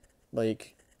find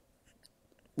like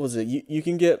what was it you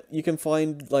can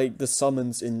find like the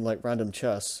summons in like random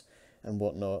chests and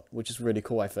whatnot, which is really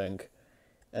cool I think.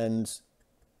 And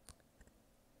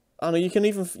I don't know,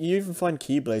 you even find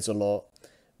keyblades a lot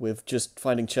with just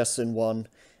finding chests in one.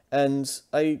 And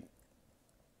I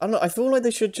don't know, I feel like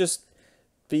they should just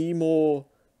be more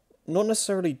not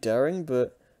necessarily daring,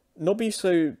 but not be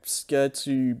so scared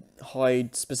to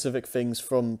hide specific things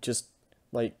from just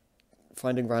like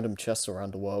finding random chests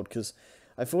around the world, because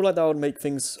I feel like that would make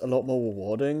things a lot more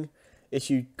rewarding if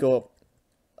you got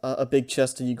a big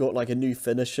chest and you got like a new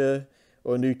finisher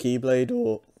or a new keyblade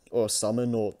or a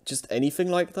summon or just anything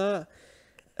like that.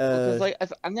 Because Uh, like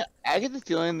I get the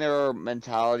feeling their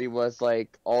mentality was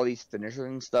like all these finishers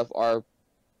and stuff are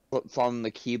from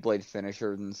the Keyblade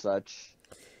finishers and such.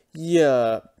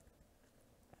 yeah.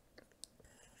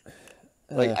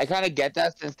 Like Uh, I kind of get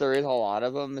that since there is a lot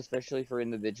of them, especially for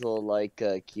individual like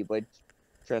Keyblade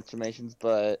transformations.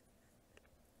 But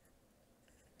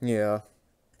yeah.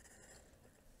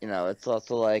 you know, it's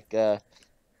also like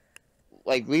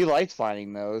we liked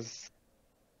finding those.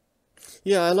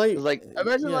 Yeah, I like. Cause like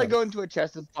imagine Yeah, like going to a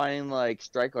chest and finding like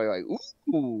strike like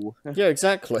ooh. yeah,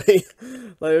 exactly.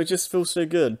 Like it just feels so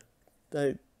good.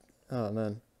 They, oh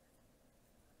man,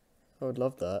 I would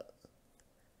love that.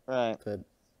 Right. But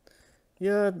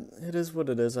yeah, it is what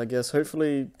it is. I guess.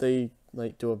 Hopefully they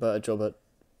like do a better job at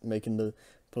making the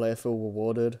player feel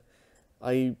rewarded.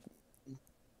 I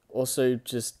also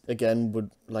just again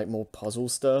would like more puzzle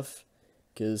stuff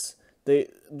because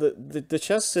the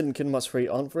chests in Kingdom Hearts 3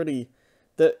 aren't really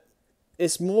that.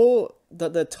 It's more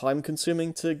that they're time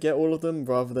consuming to get all of them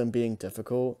rather than being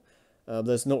difficult.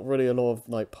 There's not really a lot of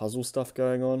like puzzle stuff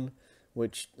going on,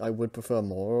 which I would prefer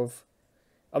more of.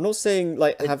 I'm not saying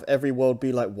like It, have every world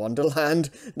be like Wonderland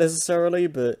necessarily,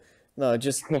 but no,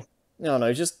 just no,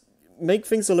 no, just make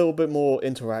things a little bit more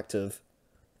interactive.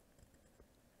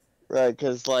 right,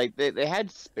 because like they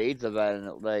had spades of that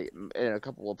in a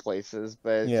couple of places,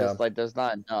 but it's Yeah, just like there's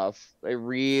not enough. They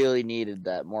really needed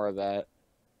that more of that.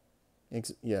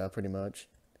 yeah, pretty much.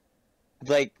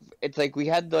 It's like we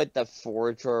had like the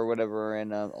forge or whatever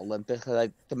in Olympus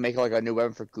like to make like a new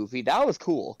weapon for Goofy. That was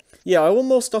cool. Yeah, I want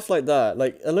more stuff like that.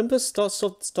 Like Olympus starts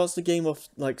the game off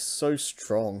like so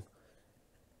strong.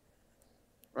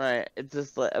 Right. It's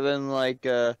just like and then like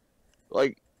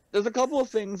there's a couple of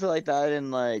things like that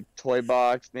in like Toy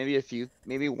Box,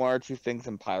 maybe one or two things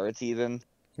in Pirates even.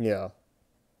 Yeah,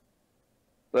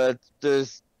 But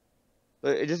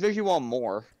but it just makes you want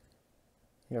more.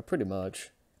 yeah, pretty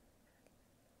much.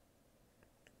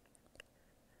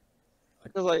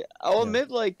 Cause like I'll Yeah,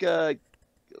 admit like yeah.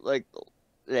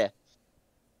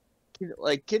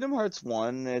 Like Kingdom Hearts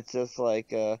 1, it's just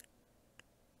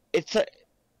it's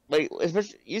like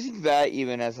especially using that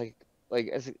even as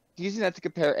using that to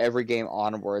compare every game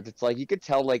onwards, it's like you could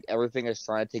tell like everything is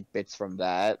trying to take bits from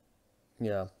that,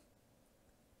 yeah,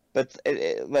 but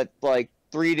like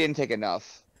 3 didn't take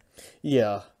enough.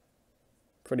 yeah,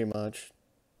 pretty much.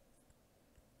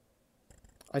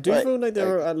 I do But feel like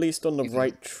they're like at least on the excuse me.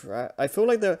 right track. I feel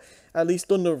like they're at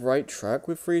least on the right track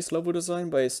with Free's level design,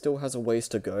 but it still has a ways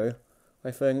to go,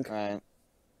 I think. Right.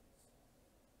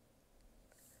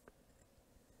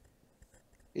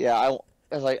 Yeah, I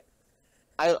was like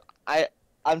I I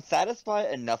I'm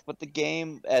satisfied enough with the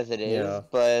game as it is, Yeah.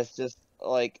 but it's just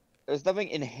like there's nothing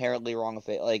inherently wrong with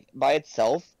it. Like by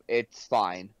itself, it's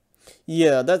fine.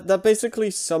 Yeah, that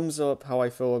basically sums up how I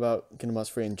feel about Kingdom Hearts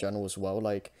 3 in general as well.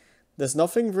 Like, there's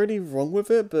nothing really wrong with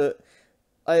it, but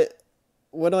I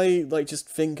when I like just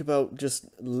think about just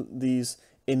these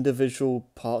individual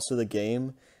parts of the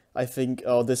game, I think,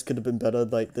 oh, this could have been better.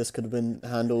 Like, this could have been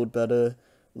handled better.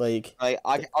 Like,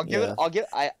 I'll give it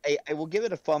yeah, I will give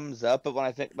it a thumbs up, but when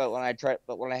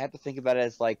I have to think about it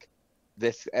as like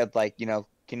this as like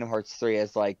Kingdom Hearts 3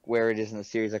 as like where it is in the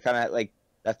series, I kind of like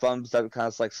that thumbs up kind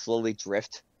of like slowly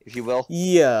drift, if you will.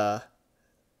 yeah,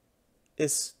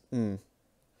 it's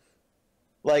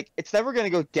Like it's never gonna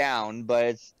go down, but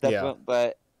it's yeah. definitely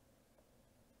but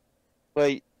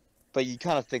but you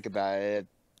kind of think about it.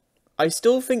 I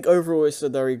still think overall it's a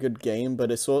very good game,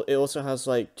 but it also has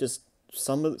like just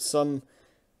some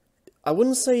I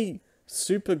wouldn't say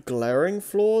super glaring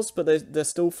flaws, but they're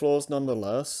still flaws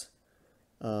nonetheless.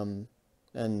 Um,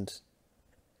 and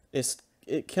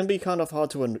it can be kind of hard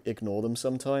to ignore them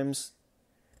sometimes.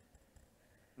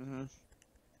 Hmm.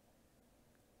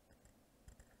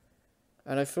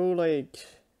 And I feel like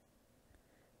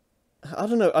I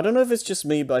don't know. I don't know if it's just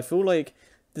me, but I feel like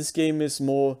this game is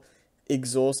more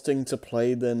exhausting to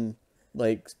play than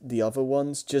like the other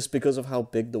ones just because of how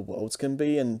big the worlds can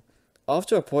be, and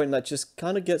after a point that just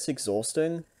kind of gets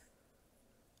exhausting.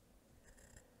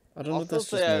 I don't know I'll if still that's just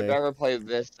say I'd me. rather play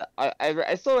this.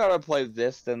 I still rather play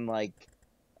this than like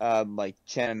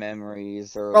Channel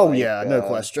Memories or Oh yeah, no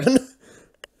question.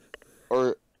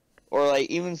 or like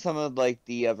even some of like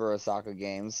the other Osaka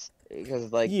games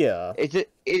because like Yeah,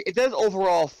 it does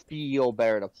overall feel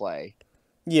better to play.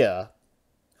 yeah,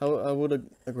 I would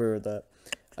agree with that.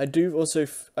 I do also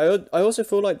I also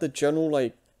feel like the general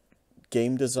like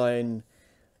game design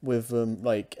with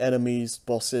like enemies,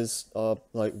 bosses are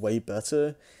like way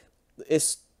better.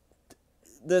 It's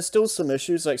there's still some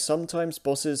issues. Like sometimes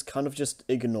bosses kind of just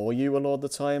ignore you a lot of the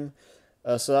time,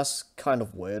 so that's kind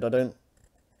of weird. I don't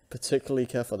particularly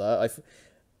care for that.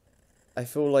 I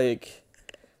feel like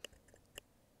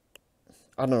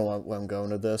I don't know where I'm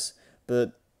going with this,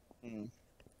 but Mm.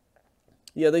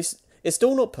 yeah, it's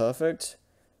still not perfect,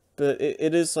 but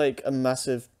it is like a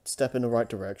massive step in the right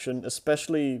direction,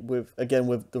 especially with again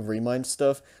with the Remind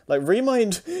stuff. Like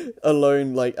Remind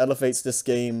alone like elevates this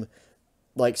game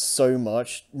like so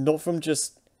much, not from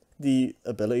just the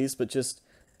abilities, but just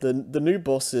the new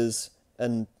bosses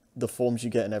and the forms you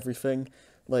get and everything.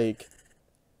 Like,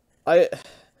 I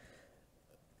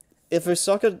if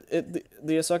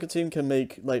the Osaka team can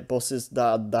make like bosses that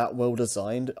are that well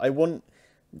designed, I want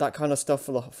that kind of stuff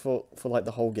for like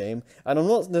the whole game. And I'm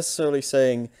not necessarily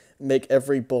saying make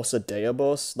every boss a Dea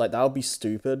boss, like that would be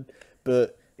stupid,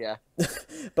 but Yeah.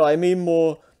 but I mean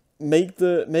more make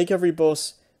every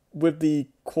boss with the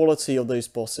quality of those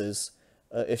bosses,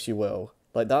 if you will.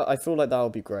 Like that, I feel like that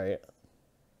would be great.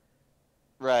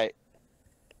 Right.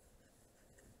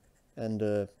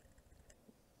 And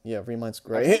yeah, Remind's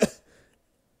I think. great.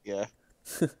 Yeah.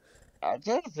 I'm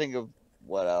trying to think of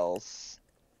what else.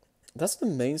 That's the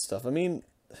main stuff. I mean,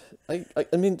 I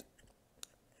mean,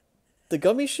 the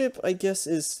gummy ship, I guess,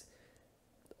 is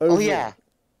Oh over. yeah,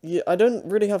 Yeah, I don't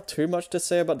really have too much to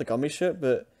say about the gummy ship,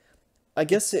 but I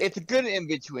guess it's a good in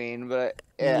between, but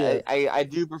yeah, I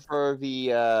do prefer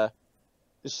the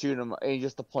shoot 'em,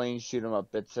 just the plain shoot 'em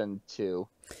up bits in two.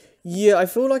 yeah. I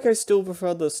feel like I still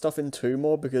prefer the stuff in two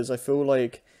more because I feel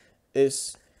like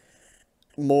it's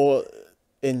more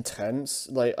intense.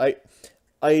 Like I,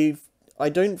 I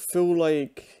don't feel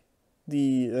like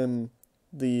the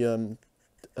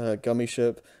gummy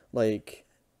ship like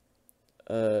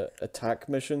attack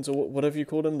missions or whatever you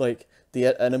call them, like the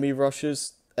enemy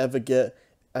rushes ever get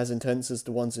as intense as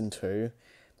the ones in two.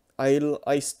 I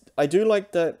do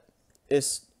like that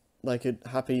it's like a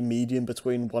happy medium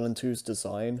between one and two's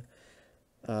design.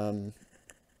 Um,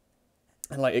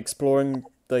 and like exploring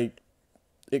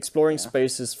Yeah.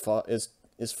 space is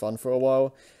fun for a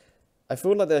while. I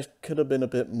feel like there could have been a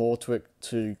bit more to it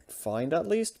to find at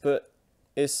least, but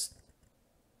it's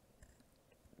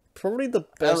probably the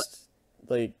I, li- best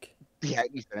like yeah,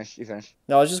 you finish. You finish.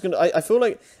 no, I was just gonna. I feel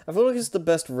like it's the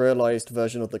best realized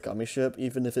version of the gummy ship,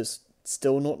 even if it's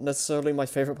still not necessarily my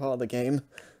favorite part of the game.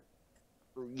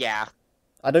 Yeah.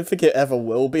 I don't think it ever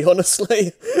will be,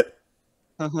 honestly.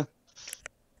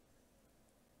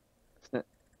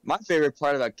 My favorite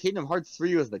part about Kingdom Hearts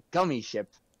 3 was the gummy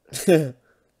ship.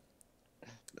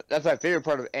 That's my favorite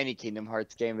part of any Kingdom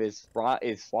Hearts game is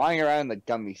flying around the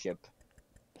gummy ship.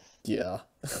 Yeah.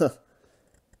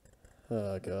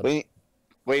 Oh god. Waiting,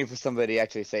 waiting for somebody to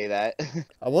actually say that.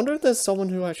 I wonder if there's someone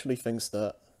who actually thinks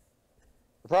that.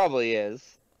 Probably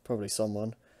is. Probably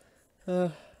someone. Uh,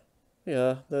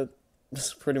 yeah.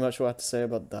 That's pretty much what I have to say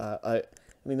about that. I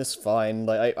mean, it's fine.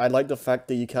 Like, I like the fact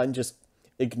that you can just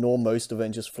ignore most of it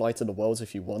and just fly to the worlds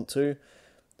if you want to.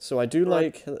 So I do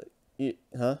Right. like.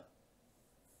 Huh?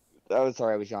 Oh,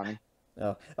 sorry, I was yawning.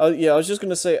 Oh yeah, I was just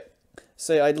gonna say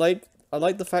I like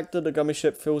the fact that the gummy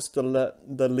ship feels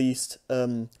the least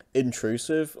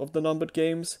intrusive of the numbered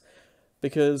games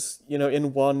because you know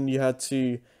in one you had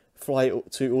to fly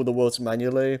to all the worlds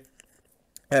manually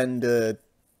and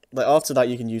like after that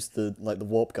you can use the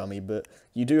warp gummy, but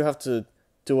you do have to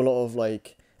do a lot of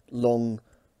like long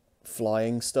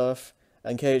flying stuff.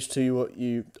 And KH2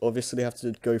 you obviously have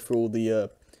to go through all the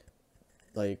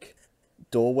like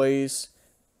doorways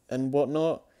and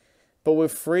whatnot. But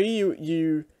with three,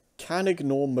 you can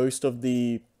ignore most of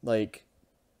the like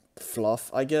fluff.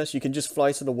 I guess you can just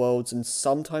fly to the worlds, and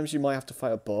sometimes you might have to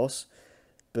fight a boss,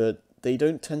 but they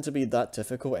don't tend to be that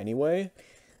difficult anyway.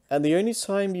 And the only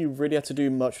time you really have to do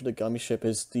much with the gummy ship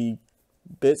is the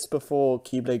bits before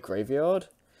Keyblade Graveyard.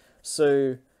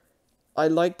 So I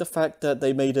like the fact that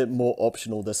they made it more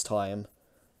optional this time.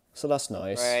 So that's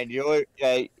nice. Right,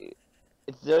 yeah,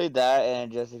 it's really that,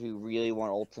 and just if you really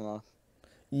want Ultima.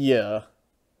 Yeah.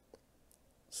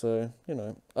 So, you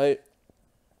know,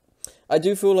 I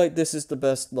do feel like this is the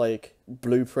best like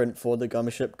blueprint for the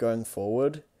gummy ship going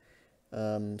forward.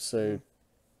 So Mhm.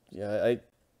 yeah,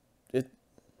 it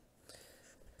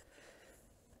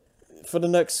for the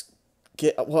next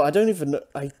get well, I don't even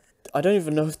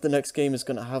know if the next game is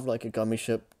gonna have like a gummy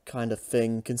ship kind of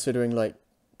thing, considering like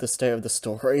the state of the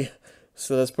story.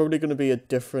 So there's probably gonna be a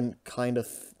different kind of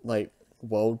like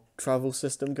world travel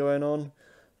system going on,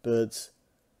 but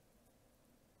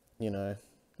you know,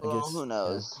 I Well, guess who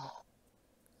yeah, knows?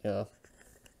 yeah.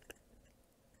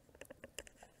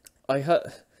 I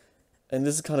had, and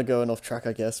this is kind of going off track,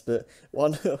 I guess, but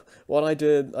one one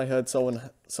I heard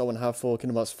someone have for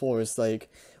Kingdom Hearts 4 is like,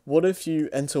 what if you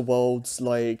enter worlds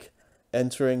like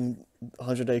entering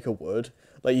 100 Acre Wood?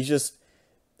 Like you just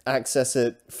access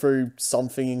it through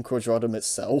something in Quadratum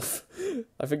itself.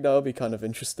 I think that would be kind of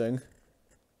interesting,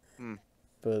 Hmm.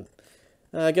 but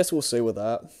I guess we'll see with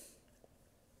that.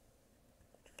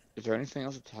 Is there anything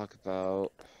else to talk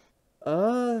about?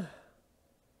 Uh,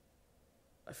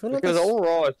 I feel like Because that's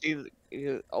overall,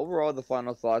 overall the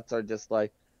final thoughts are just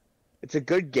like it's a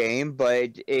good game,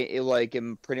 but it like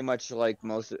in pretty much like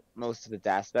most of its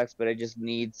aspects, but it just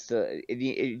needs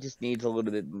it just needs a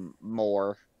little bit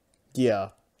more. Yeah.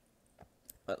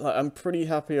 I'm pretty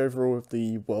happy overall with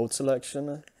the world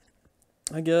selection,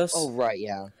 I guess. Oh right,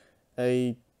 yeah.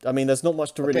 I I mean, there's not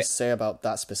much to really Okay, say about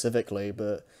that specifically,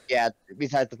 but yeah.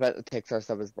 Besides the fact that Pixar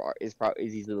stuff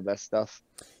is easily the best stuff.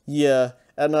 yeah,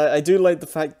 and I do like the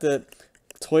fact that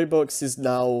Toy Box is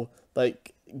now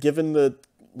like given the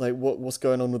like what's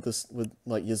going on with this with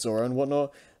like Yozora and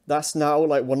whatnot. That's now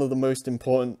like one of the most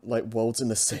important like worlds in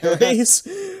the series.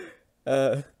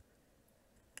 uh,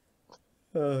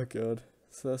 oh god,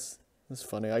 so that's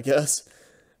funny, I guess.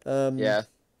 Um, Yeah.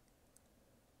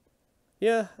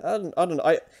 yeah, I don't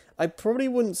know. I probably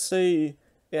wouldn't say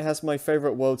it has my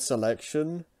favorite world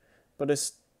selection, but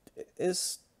it's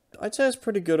I'd say it's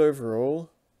pretty good overall.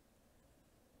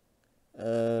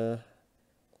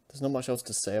 There's not much else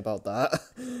to say about that.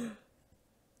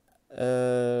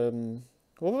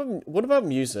 What about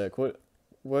music? Where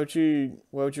would you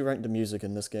rank the music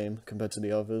in this game compared to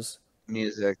the others?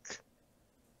 Music.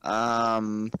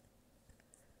 Um.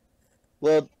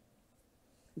 Well,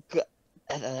 g-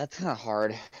 that's kind of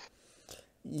hard.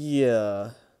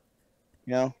 Yeah,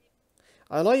 You know.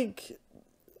 I like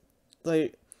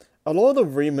a lot of the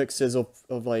remixes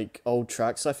of like old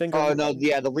tracks. I think Oh are no,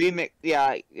 yeah, the remix.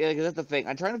 Yeah, yeah, 'cause that's the thing.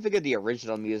 I'm trying to figure the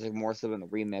original music more so than the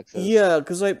remixes. yeah,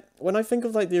 because like when I think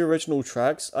of like the original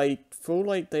tracks, I feel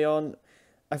like they aren't.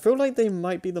 I feel like they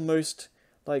might be the most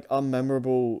like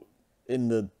unmemorable in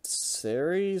the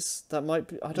series. That might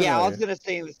be. I don't Yeah, I was know. gonna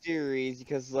say in the series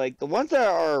because like the ones that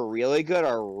are really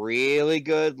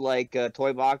good, like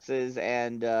Toy Boxes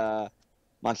and Oh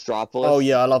Monstropolis.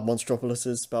 yeah, I love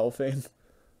Monstropolis's battle theme.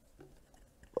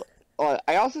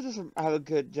 I also just have a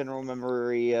good general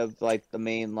memory of like the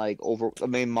main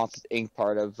Monsters Inc.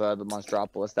 part of the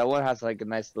Monstropolis. That one has like a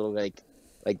nice little like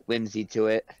whimsy to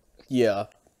it. Yeah,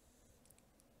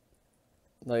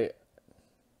 like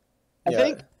I yeah,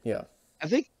 think yeah. I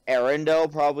think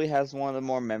Arendelle probably has one of the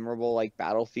more memorable like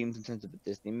battle themes in terms of the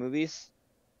Disney movies.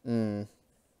 Mm.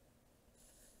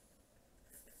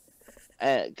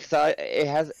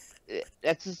 Cause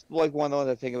that's just like one of the ones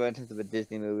I think about in terms of the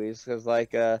Disney movies. Cause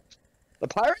like the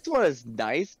Pirates one is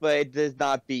nice, but it does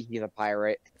not beat He's a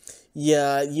Pirate.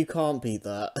 Yeah, you can't beat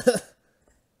that.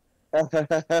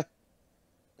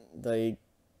 They.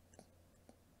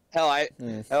 Hell, I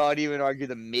Mm. hell, I'd even argue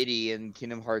the MIDI in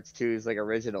Kingdom Hearts 2's like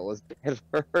original is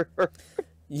better.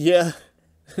 Yeah,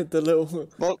 the little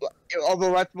Well,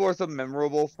 although that's more so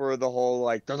memorable for the whole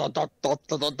like dun, dun, dun, dun,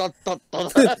 dun, dun, dun,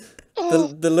 dun,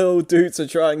 dun. the little dudes are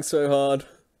trying so hard.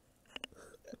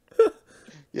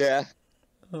 Yeah,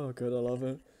 Oh god, I love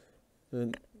it.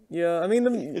 And, yeah, I mean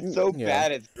it's the so yeah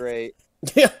bad it's great.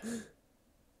 yeah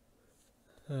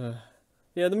uh,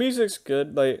 yeah the music's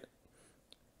good. Like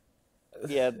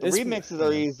Yeah, the it's remixes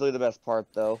are yeah easily the best part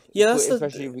though, yeah that's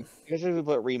especially the if we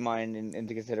put Remind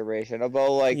into consideration.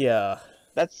 Although like yeah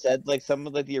that said, like some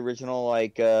of like the original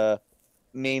like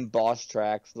main boss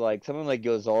tracks, like something like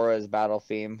Yozora's battle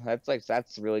theme,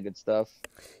 that's really good stuff.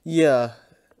 yeah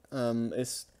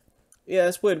it's yeah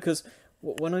it's weird because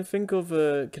when I think of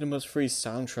Kingdom Hearts 3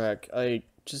 soundtrack,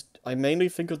 I mainly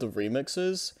think of the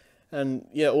remixes, and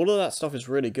yeah, all of that stuff is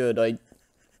really good. I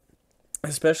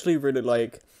especially really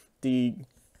like the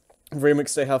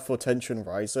remix they have for Tension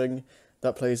Rising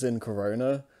that plays in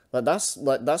Corona. Like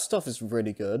that stuff is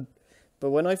really good. But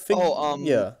when I think Oh,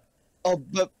 yeah.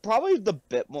 but probably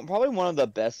probably one of the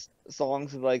best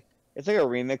songs like it's like a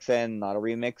remix and not a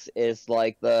remix is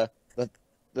like the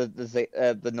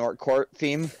North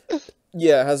theme.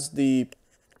 Yeah, it has the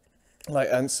like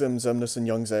Ansem, Zemnis and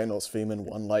Young Xehanort's theme in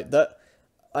one. Like that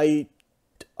I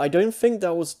I don't think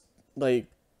that was like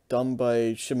done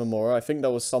by Shimomura. I think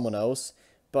that was someone else.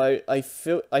 But I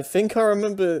think I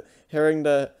remember hearing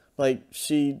that like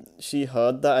she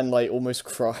heard that and like almost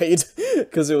cried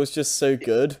because it was just so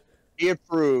good. He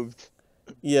approved.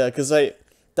 Yeah, because that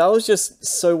was just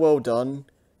so well done,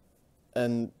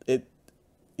 and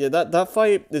yeah that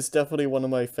fight is definitely one of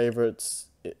my favorites.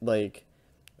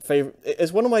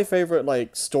 It's one of my favorite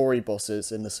like story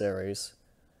bosses in the series,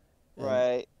 and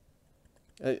Right,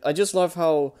 I just love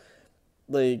how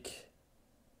like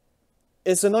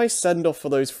it's a nice send off for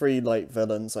those three like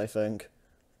villains. I think.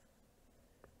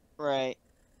 right.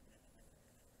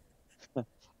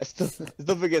 I still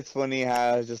think it's funny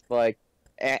how it's just like,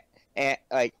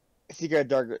 like Secret of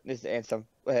Darkness Anthem.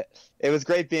 It was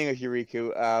great being with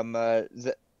Yuriku.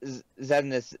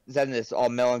 Zenith, all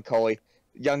melancholy.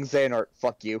 Young Xehanort,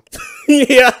 fuck you.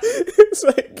 Yeah, it's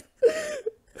like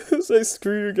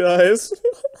screw you guys.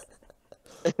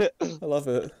 I love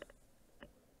it.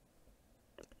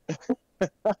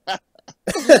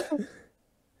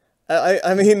 I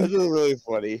This mean, is really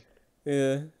funny.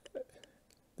 yeah.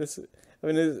 This, I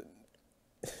mean,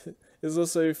 it's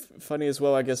also funny as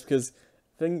well, I guess, because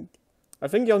I think I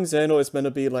think young Xehanort is meant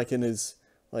to be like in his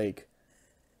like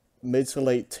mid to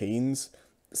late teens,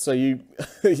 so you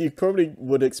you probably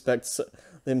would expect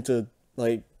him to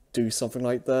like do something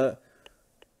like that.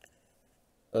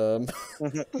 Um,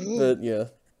 but yeah,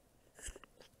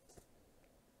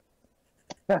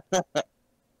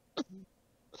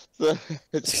 So,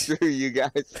 screw you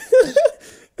guys.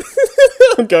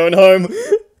 I'm going home.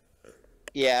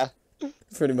 Yeah.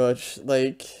 Pretty much,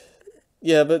 like,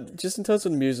 yeah, but just in terms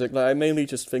of music, like, I mainly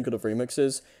just think of the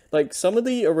remixes. Like, some of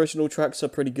the original tracks are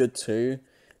pretty good too,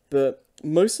 but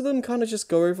most of them kind of just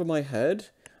go over my head,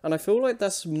 and I feel like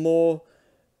that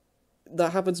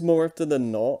happens more often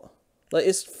than not. Like,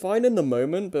 it's fine in the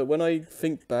moment, but when I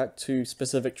think back to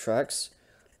specific tracks,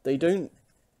 they don't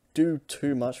do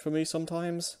too much for me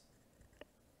sometimes.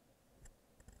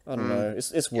 I don't Mm, know,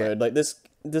 it's yeah. weird. Like,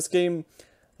 this game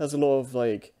has a lot of,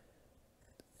 like,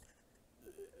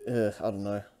 I don't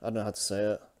know how to say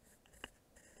it.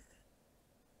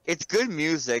 It's good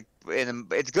music,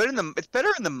 and it's good in the. It's better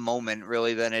in the moment,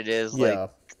 really, than it is like Yeah.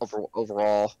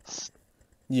 overall.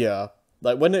 Yeah,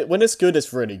 like when it's good,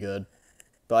 it's really good.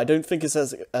 But I don't think it's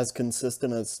as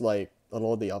consistent as like a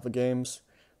lot of the other games.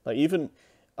 Like even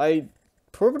I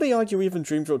probably argue even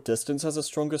Dream Drop Distance has a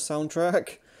stronger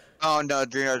soundtrack. Oh no,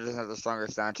 Dreamers doesn't have the stronger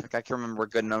soundtrack. I can remember a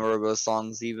good number of those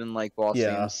songs, even like boss Yeah,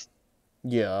 themes.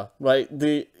 yeah. Like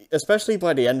the especially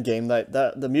by the end game, that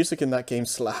the music in that game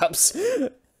slaps.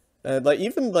 Like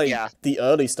even like Yeah, the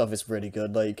early stuff is really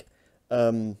good. Like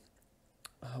um,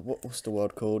 what's the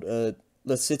word called?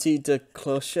 La City de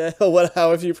Cloche or what,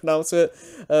 however you pronounce it.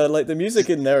 Like the music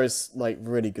in there is like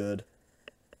really good.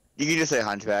 you can just say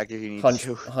Hunchback if you need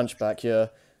to. Hunchback, yeah,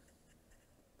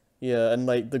 yeah, and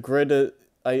like the grid,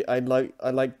 I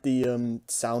like the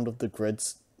sound of the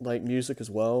grids like music as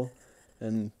well,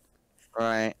 and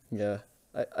Right. yeah,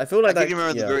 I feel I like can that,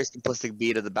 remember the yeah, very simplistic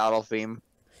beat of the battle theme.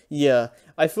 yeah,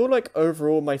 I feel like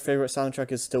overall my favorite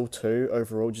soundtrack is still two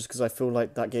overall, just because I feel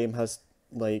like that game has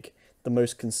like the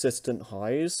most consistent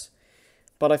highs,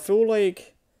 but I feel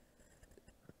like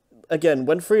again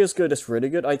when three is good, it's really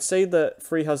good. I'd say that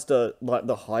three has the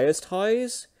highest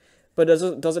highs, but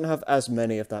doesn't have as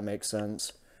many if that makes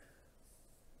sense.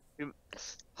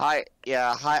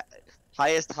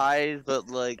 Highest highs, but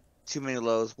like too many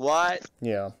lows. What?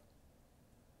 Yeah.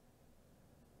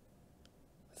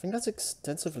 I think that's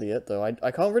extensively it, though.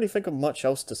 I can't really think of much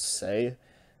else to say.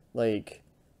 Like,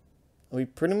 we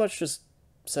pretty much just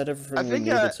said everything we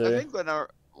needed I to. think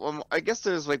I guess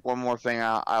there's like one more thing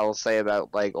I'll say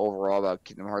about like overall about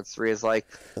Kingdom Hearts 3 is like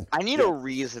I need a Yeah.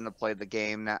 reason to play the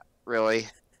game. Not really.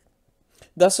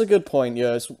 That's a good point,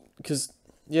 yeah. Because,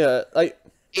 yeah,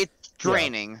 It's yeah.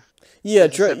 draining, Yeah,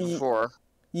 as you said before.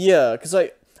 yeah, because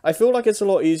I feel like it's a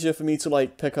lot easier for me to,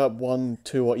 like, pick up one,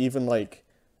 two, or even, like,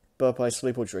 Burp I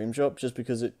Sleep or Dream Drop, just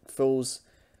because it feels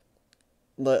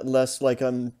less like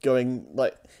I'm going,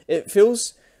 like, it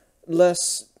feels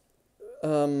less,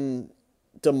 um,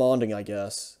 demanding, I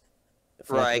guess,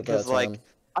 for lack of Right, a better because like term.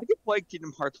 I could play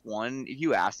Kingdom Hearts 1 if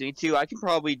you asked me to. I can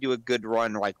probably do a good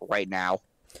run like right now.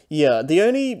 Yeah, the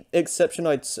only exception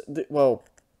well,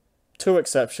 two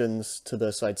exceptions to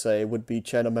this I'd say would be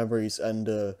Chain of Memories and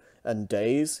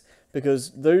Days,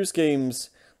 because those games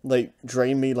like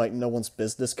drain me like no one's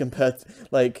business compared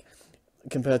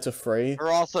to Free.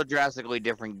 They're also drastically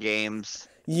different games.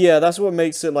 Yeah, that's what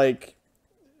makes it like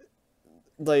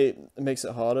it makes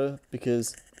it harder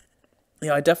because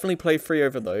yeah, I definitely play Free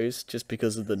over those just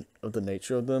because of the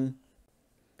nature of them.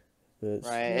 But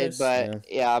Right, yes, but yeah.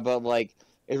 yeah, but like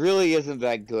it really isn't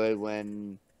that good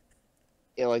when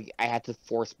like I had to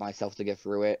force myself to get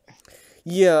through it.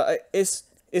 Yeah, it's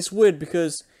weird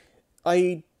because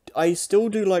I I still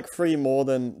do like three more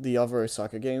than the other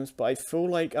Osaka games, but I feel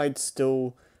like I'd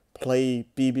still play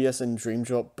BBS and Dream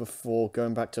Drop before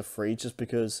going back to three, just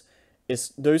because it's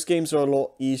those games are a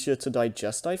lot easier to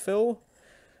digest. I feel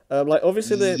like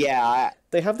obviously Yeah,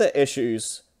 they have their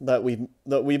issues that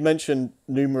we mentioned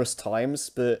numerous times,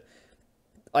 but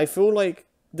I feel like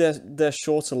their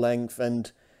shorter length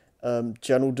and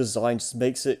general design just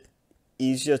makes it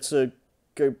easier to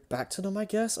go back to them. I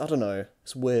guess I don't know.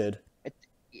 It's weird.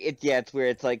 it's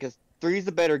weird. It's like 'cause three's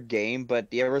a better game, but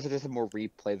the others are just have more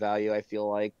replay value. I feel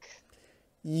like.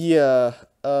 Yeah,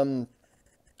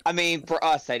 I mean, for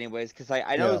us, anyways, because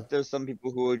I know yeah, there's some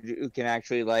people who can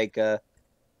actually like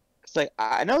it's like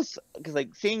I know because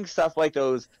like seeing stuff like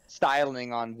those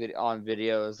styling on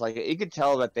videos, like you could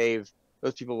tell that they've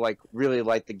those people like really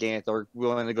like the game if they're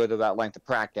willing to go to that length of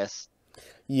practice.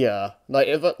 Yeah, like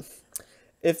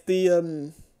if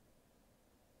the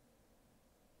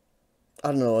I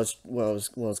don't know what I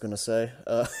was gonna say.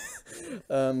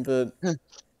 But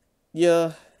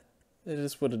yeah, it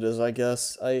is what it is, I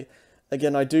guess. I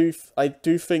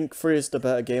do think 3 is the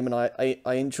better game, and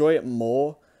I enjoy it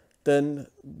more than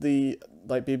the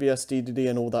like BBSDDD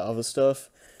and all that other stuff.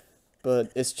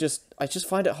 But I just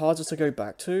find it harder to go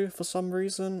back to for some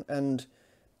reason, and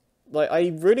like I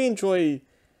really enjoy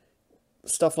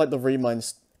stuff like the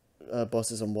Remind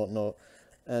bosses and whatnot,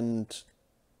 and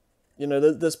you know,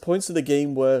 there's points of the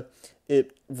game where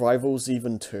it rivals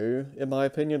even 2, in my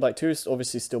opinion. Like, 2 is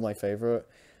obviously still my favorite,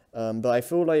 but I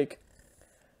feel like,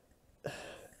 I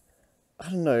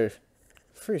don't know,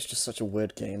 3 is just such a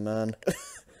weird game, man.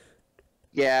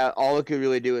 Yeah, all it could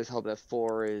really do is hope that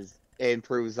 4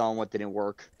 improves on what didn't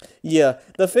work. Yeah,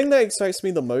 the thing that excites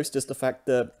me the most is the fact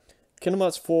that Kingdom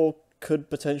Hearts 4 could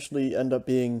potentially end up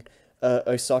being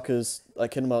Osaka's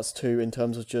like Kingdom Hearts 2 in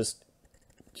terms of just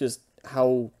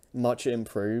how much it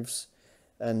improves,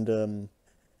 and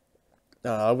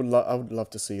I would love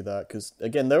to see that, because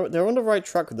again they're on the right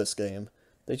track with this game.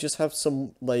 They just have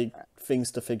some like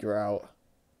things to figure out.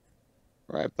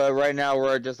 Right, but right now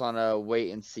we're just on a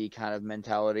wait and see kind of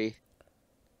mentality.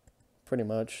 Pretty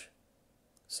much.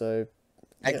 So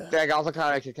yeah. That also kind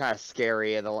of makes it kind of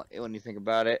scary when you think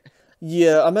about it.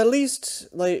 Yeah, I'm at least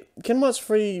like Kingdom Hearts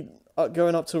 3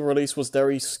 going up to release was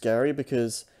very scary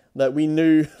because like we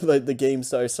knew like the games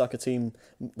that Osaka team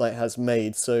like has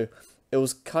made, so it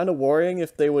was kind of worrying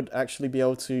if they would actually be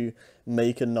able to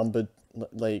make a numbered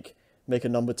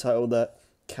title that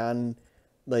can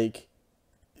like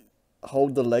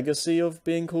hold the legacy of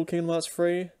being called Kingdom Hearts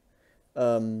 3.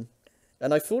 And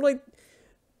I feel like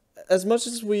as much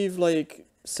as we've like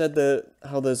said that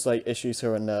how there's like issues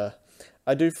here and there,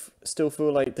 I do still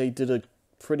feel like they did a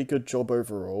pretty good job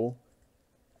overall.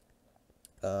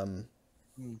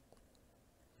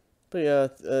 But yeah,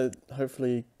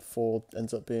 hopefully 4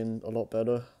 ends up being a lot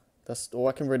better. That's all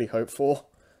I can really hope for.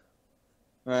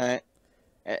 Right.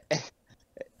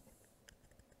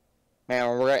 Man,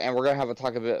 we're gonna have a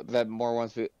talk a bit more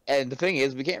once we. And the thing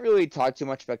is, we can't really talk too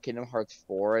much about Kingdom Hearts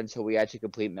 4 until we actually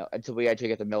get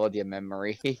the Melody of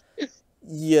Memory.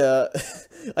 Yeah,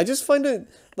 I just find it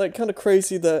like kind of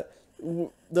crazy that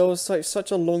there was like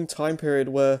such a long time period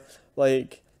where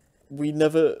like we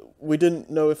didn't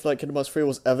know if like Kingdom Hearts 3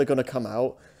 was ever gonna come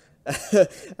out,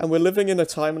 and we're living in a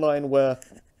timeline where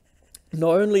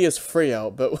not only is 3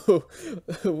 out, but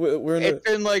we're in It's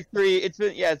been like 3. It's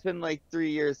been like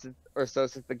 3 years or so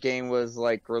since the game was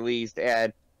like released,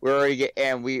 and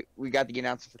we got the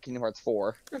announcement for Kingdom Hearts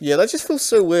 4. Yeah, that just feels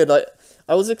so weird.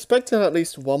 I was expecting at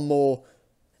least one more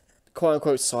quote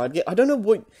unquote side game. I don't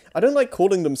like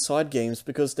calling them side games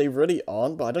because they really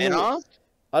aren't, but I don't know.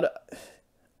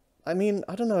 I mean,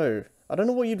 I don't know. I don't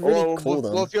know what you'd really call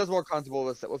them. What feels more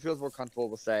comfortable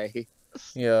to say.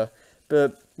 Yeah.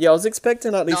 But yeah, I was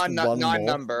expecting at least one more.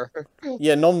 Non-number.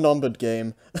 Yeah, non-numbered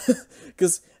game.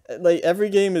 Cuz like every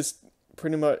game is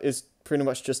pretty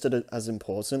much just as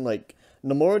important. Like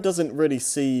Nomura doesn't really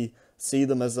see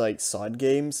them as like side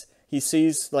games. He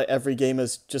sees like every game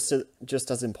as just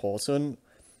as important,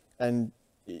 and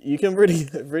you can really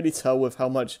really tell with how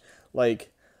much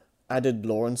like added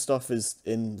lore and stuff is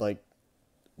in like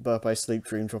Birth by Sleep,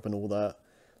 Dream Drop, and all that.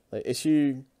 Like if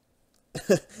you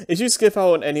skip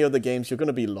out on any other games, you're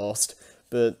gonna be lost.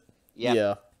 But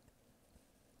yeah.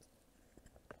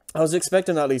 I was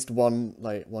expecting at least one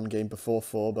game before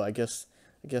 4, but I guess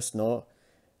not.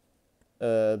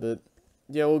 But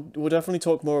yeah, we'll definitely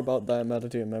talk more about that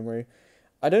Melody of Memory.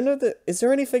 I don't know is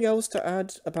there anything else to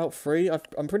add about 3?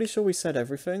 I'm pretty sure we said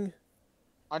everything.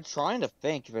 I'm trying to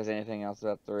think if there's anything else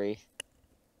about 3.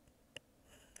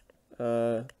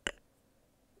 I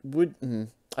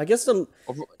guess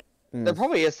there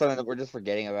probably is something that we're just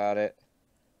forgetting about it.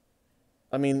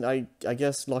 I mean, I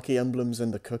guess Lucky Emblems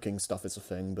and the cooking stuff is a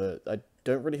thing, but I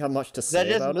don't really have much to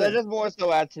say about it. That just more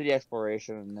so add to the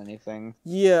exploration than anything.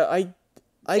 Yeah,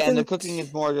 and the cooking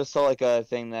is more just so like a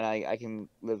thing that I can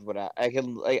live without. I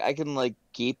can like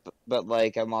keep, but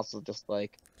like I'm also just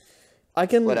like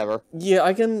whatever. Yeah,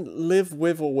 I can live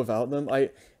with or without them.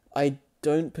 I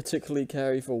don't particularly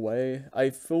care either way.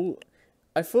 I feel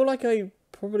like I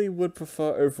probably would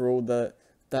prefer overall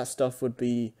that stuff would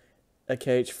be a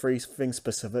KH3 thing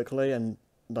specifically, and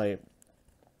like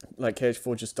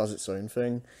KH4 just does its own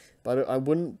thing. But I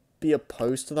wouldn't be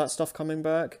opposed to that stuff coming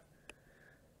back.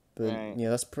 But right.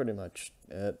 Yeah, that's pretty much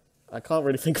it. I can't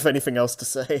really think of anything else to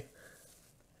say.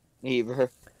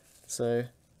 Either. So,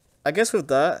 I guess with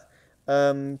that,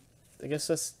 I guess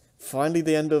that's finally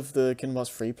the end of the Kingdom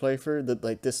Hearts 3 playthrough. That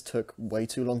like this took way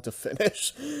too long to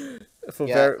finish for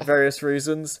Yeah. various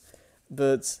reasons.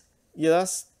 But yeah,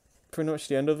 that's pretty much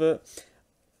the end of it.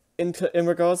 In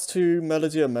regards to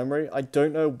Melody of Memory, I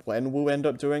don't know when we'll end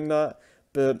up doing that,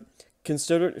 but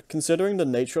considering the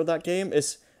nature of that game,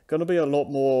 it's gonna be a lot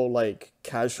more like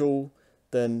casual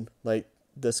than like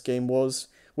this game was.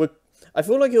 I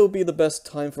feel like it will be the best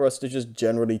time for us to just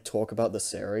generally talk about the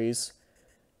series,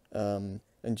 and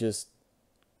just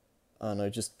I don't know,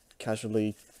 just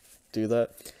casually do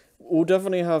that. We'll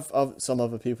definitely have some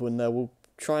other people in there. We'll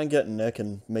try and get Nick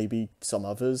and maybe some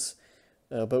others,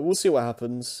 but we'll see what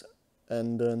happens.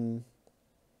 And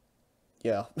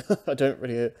yeah, I don't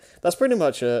really. That's pretty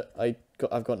much it.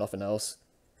 I've got nothing else.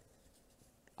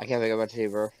 I can't think of much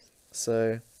either.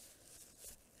 So,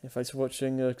 yeah, thanks for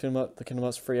watching the Kingdom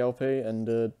Hearts 3 LP,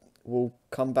 and we'll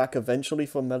come back eventually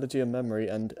for Melody and Memory,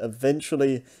 and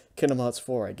eventually Kingdom Hearts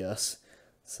 4, I guess.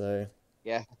 So,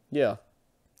 Yeah. yeah.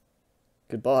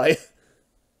 Goodbye.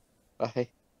 Bye.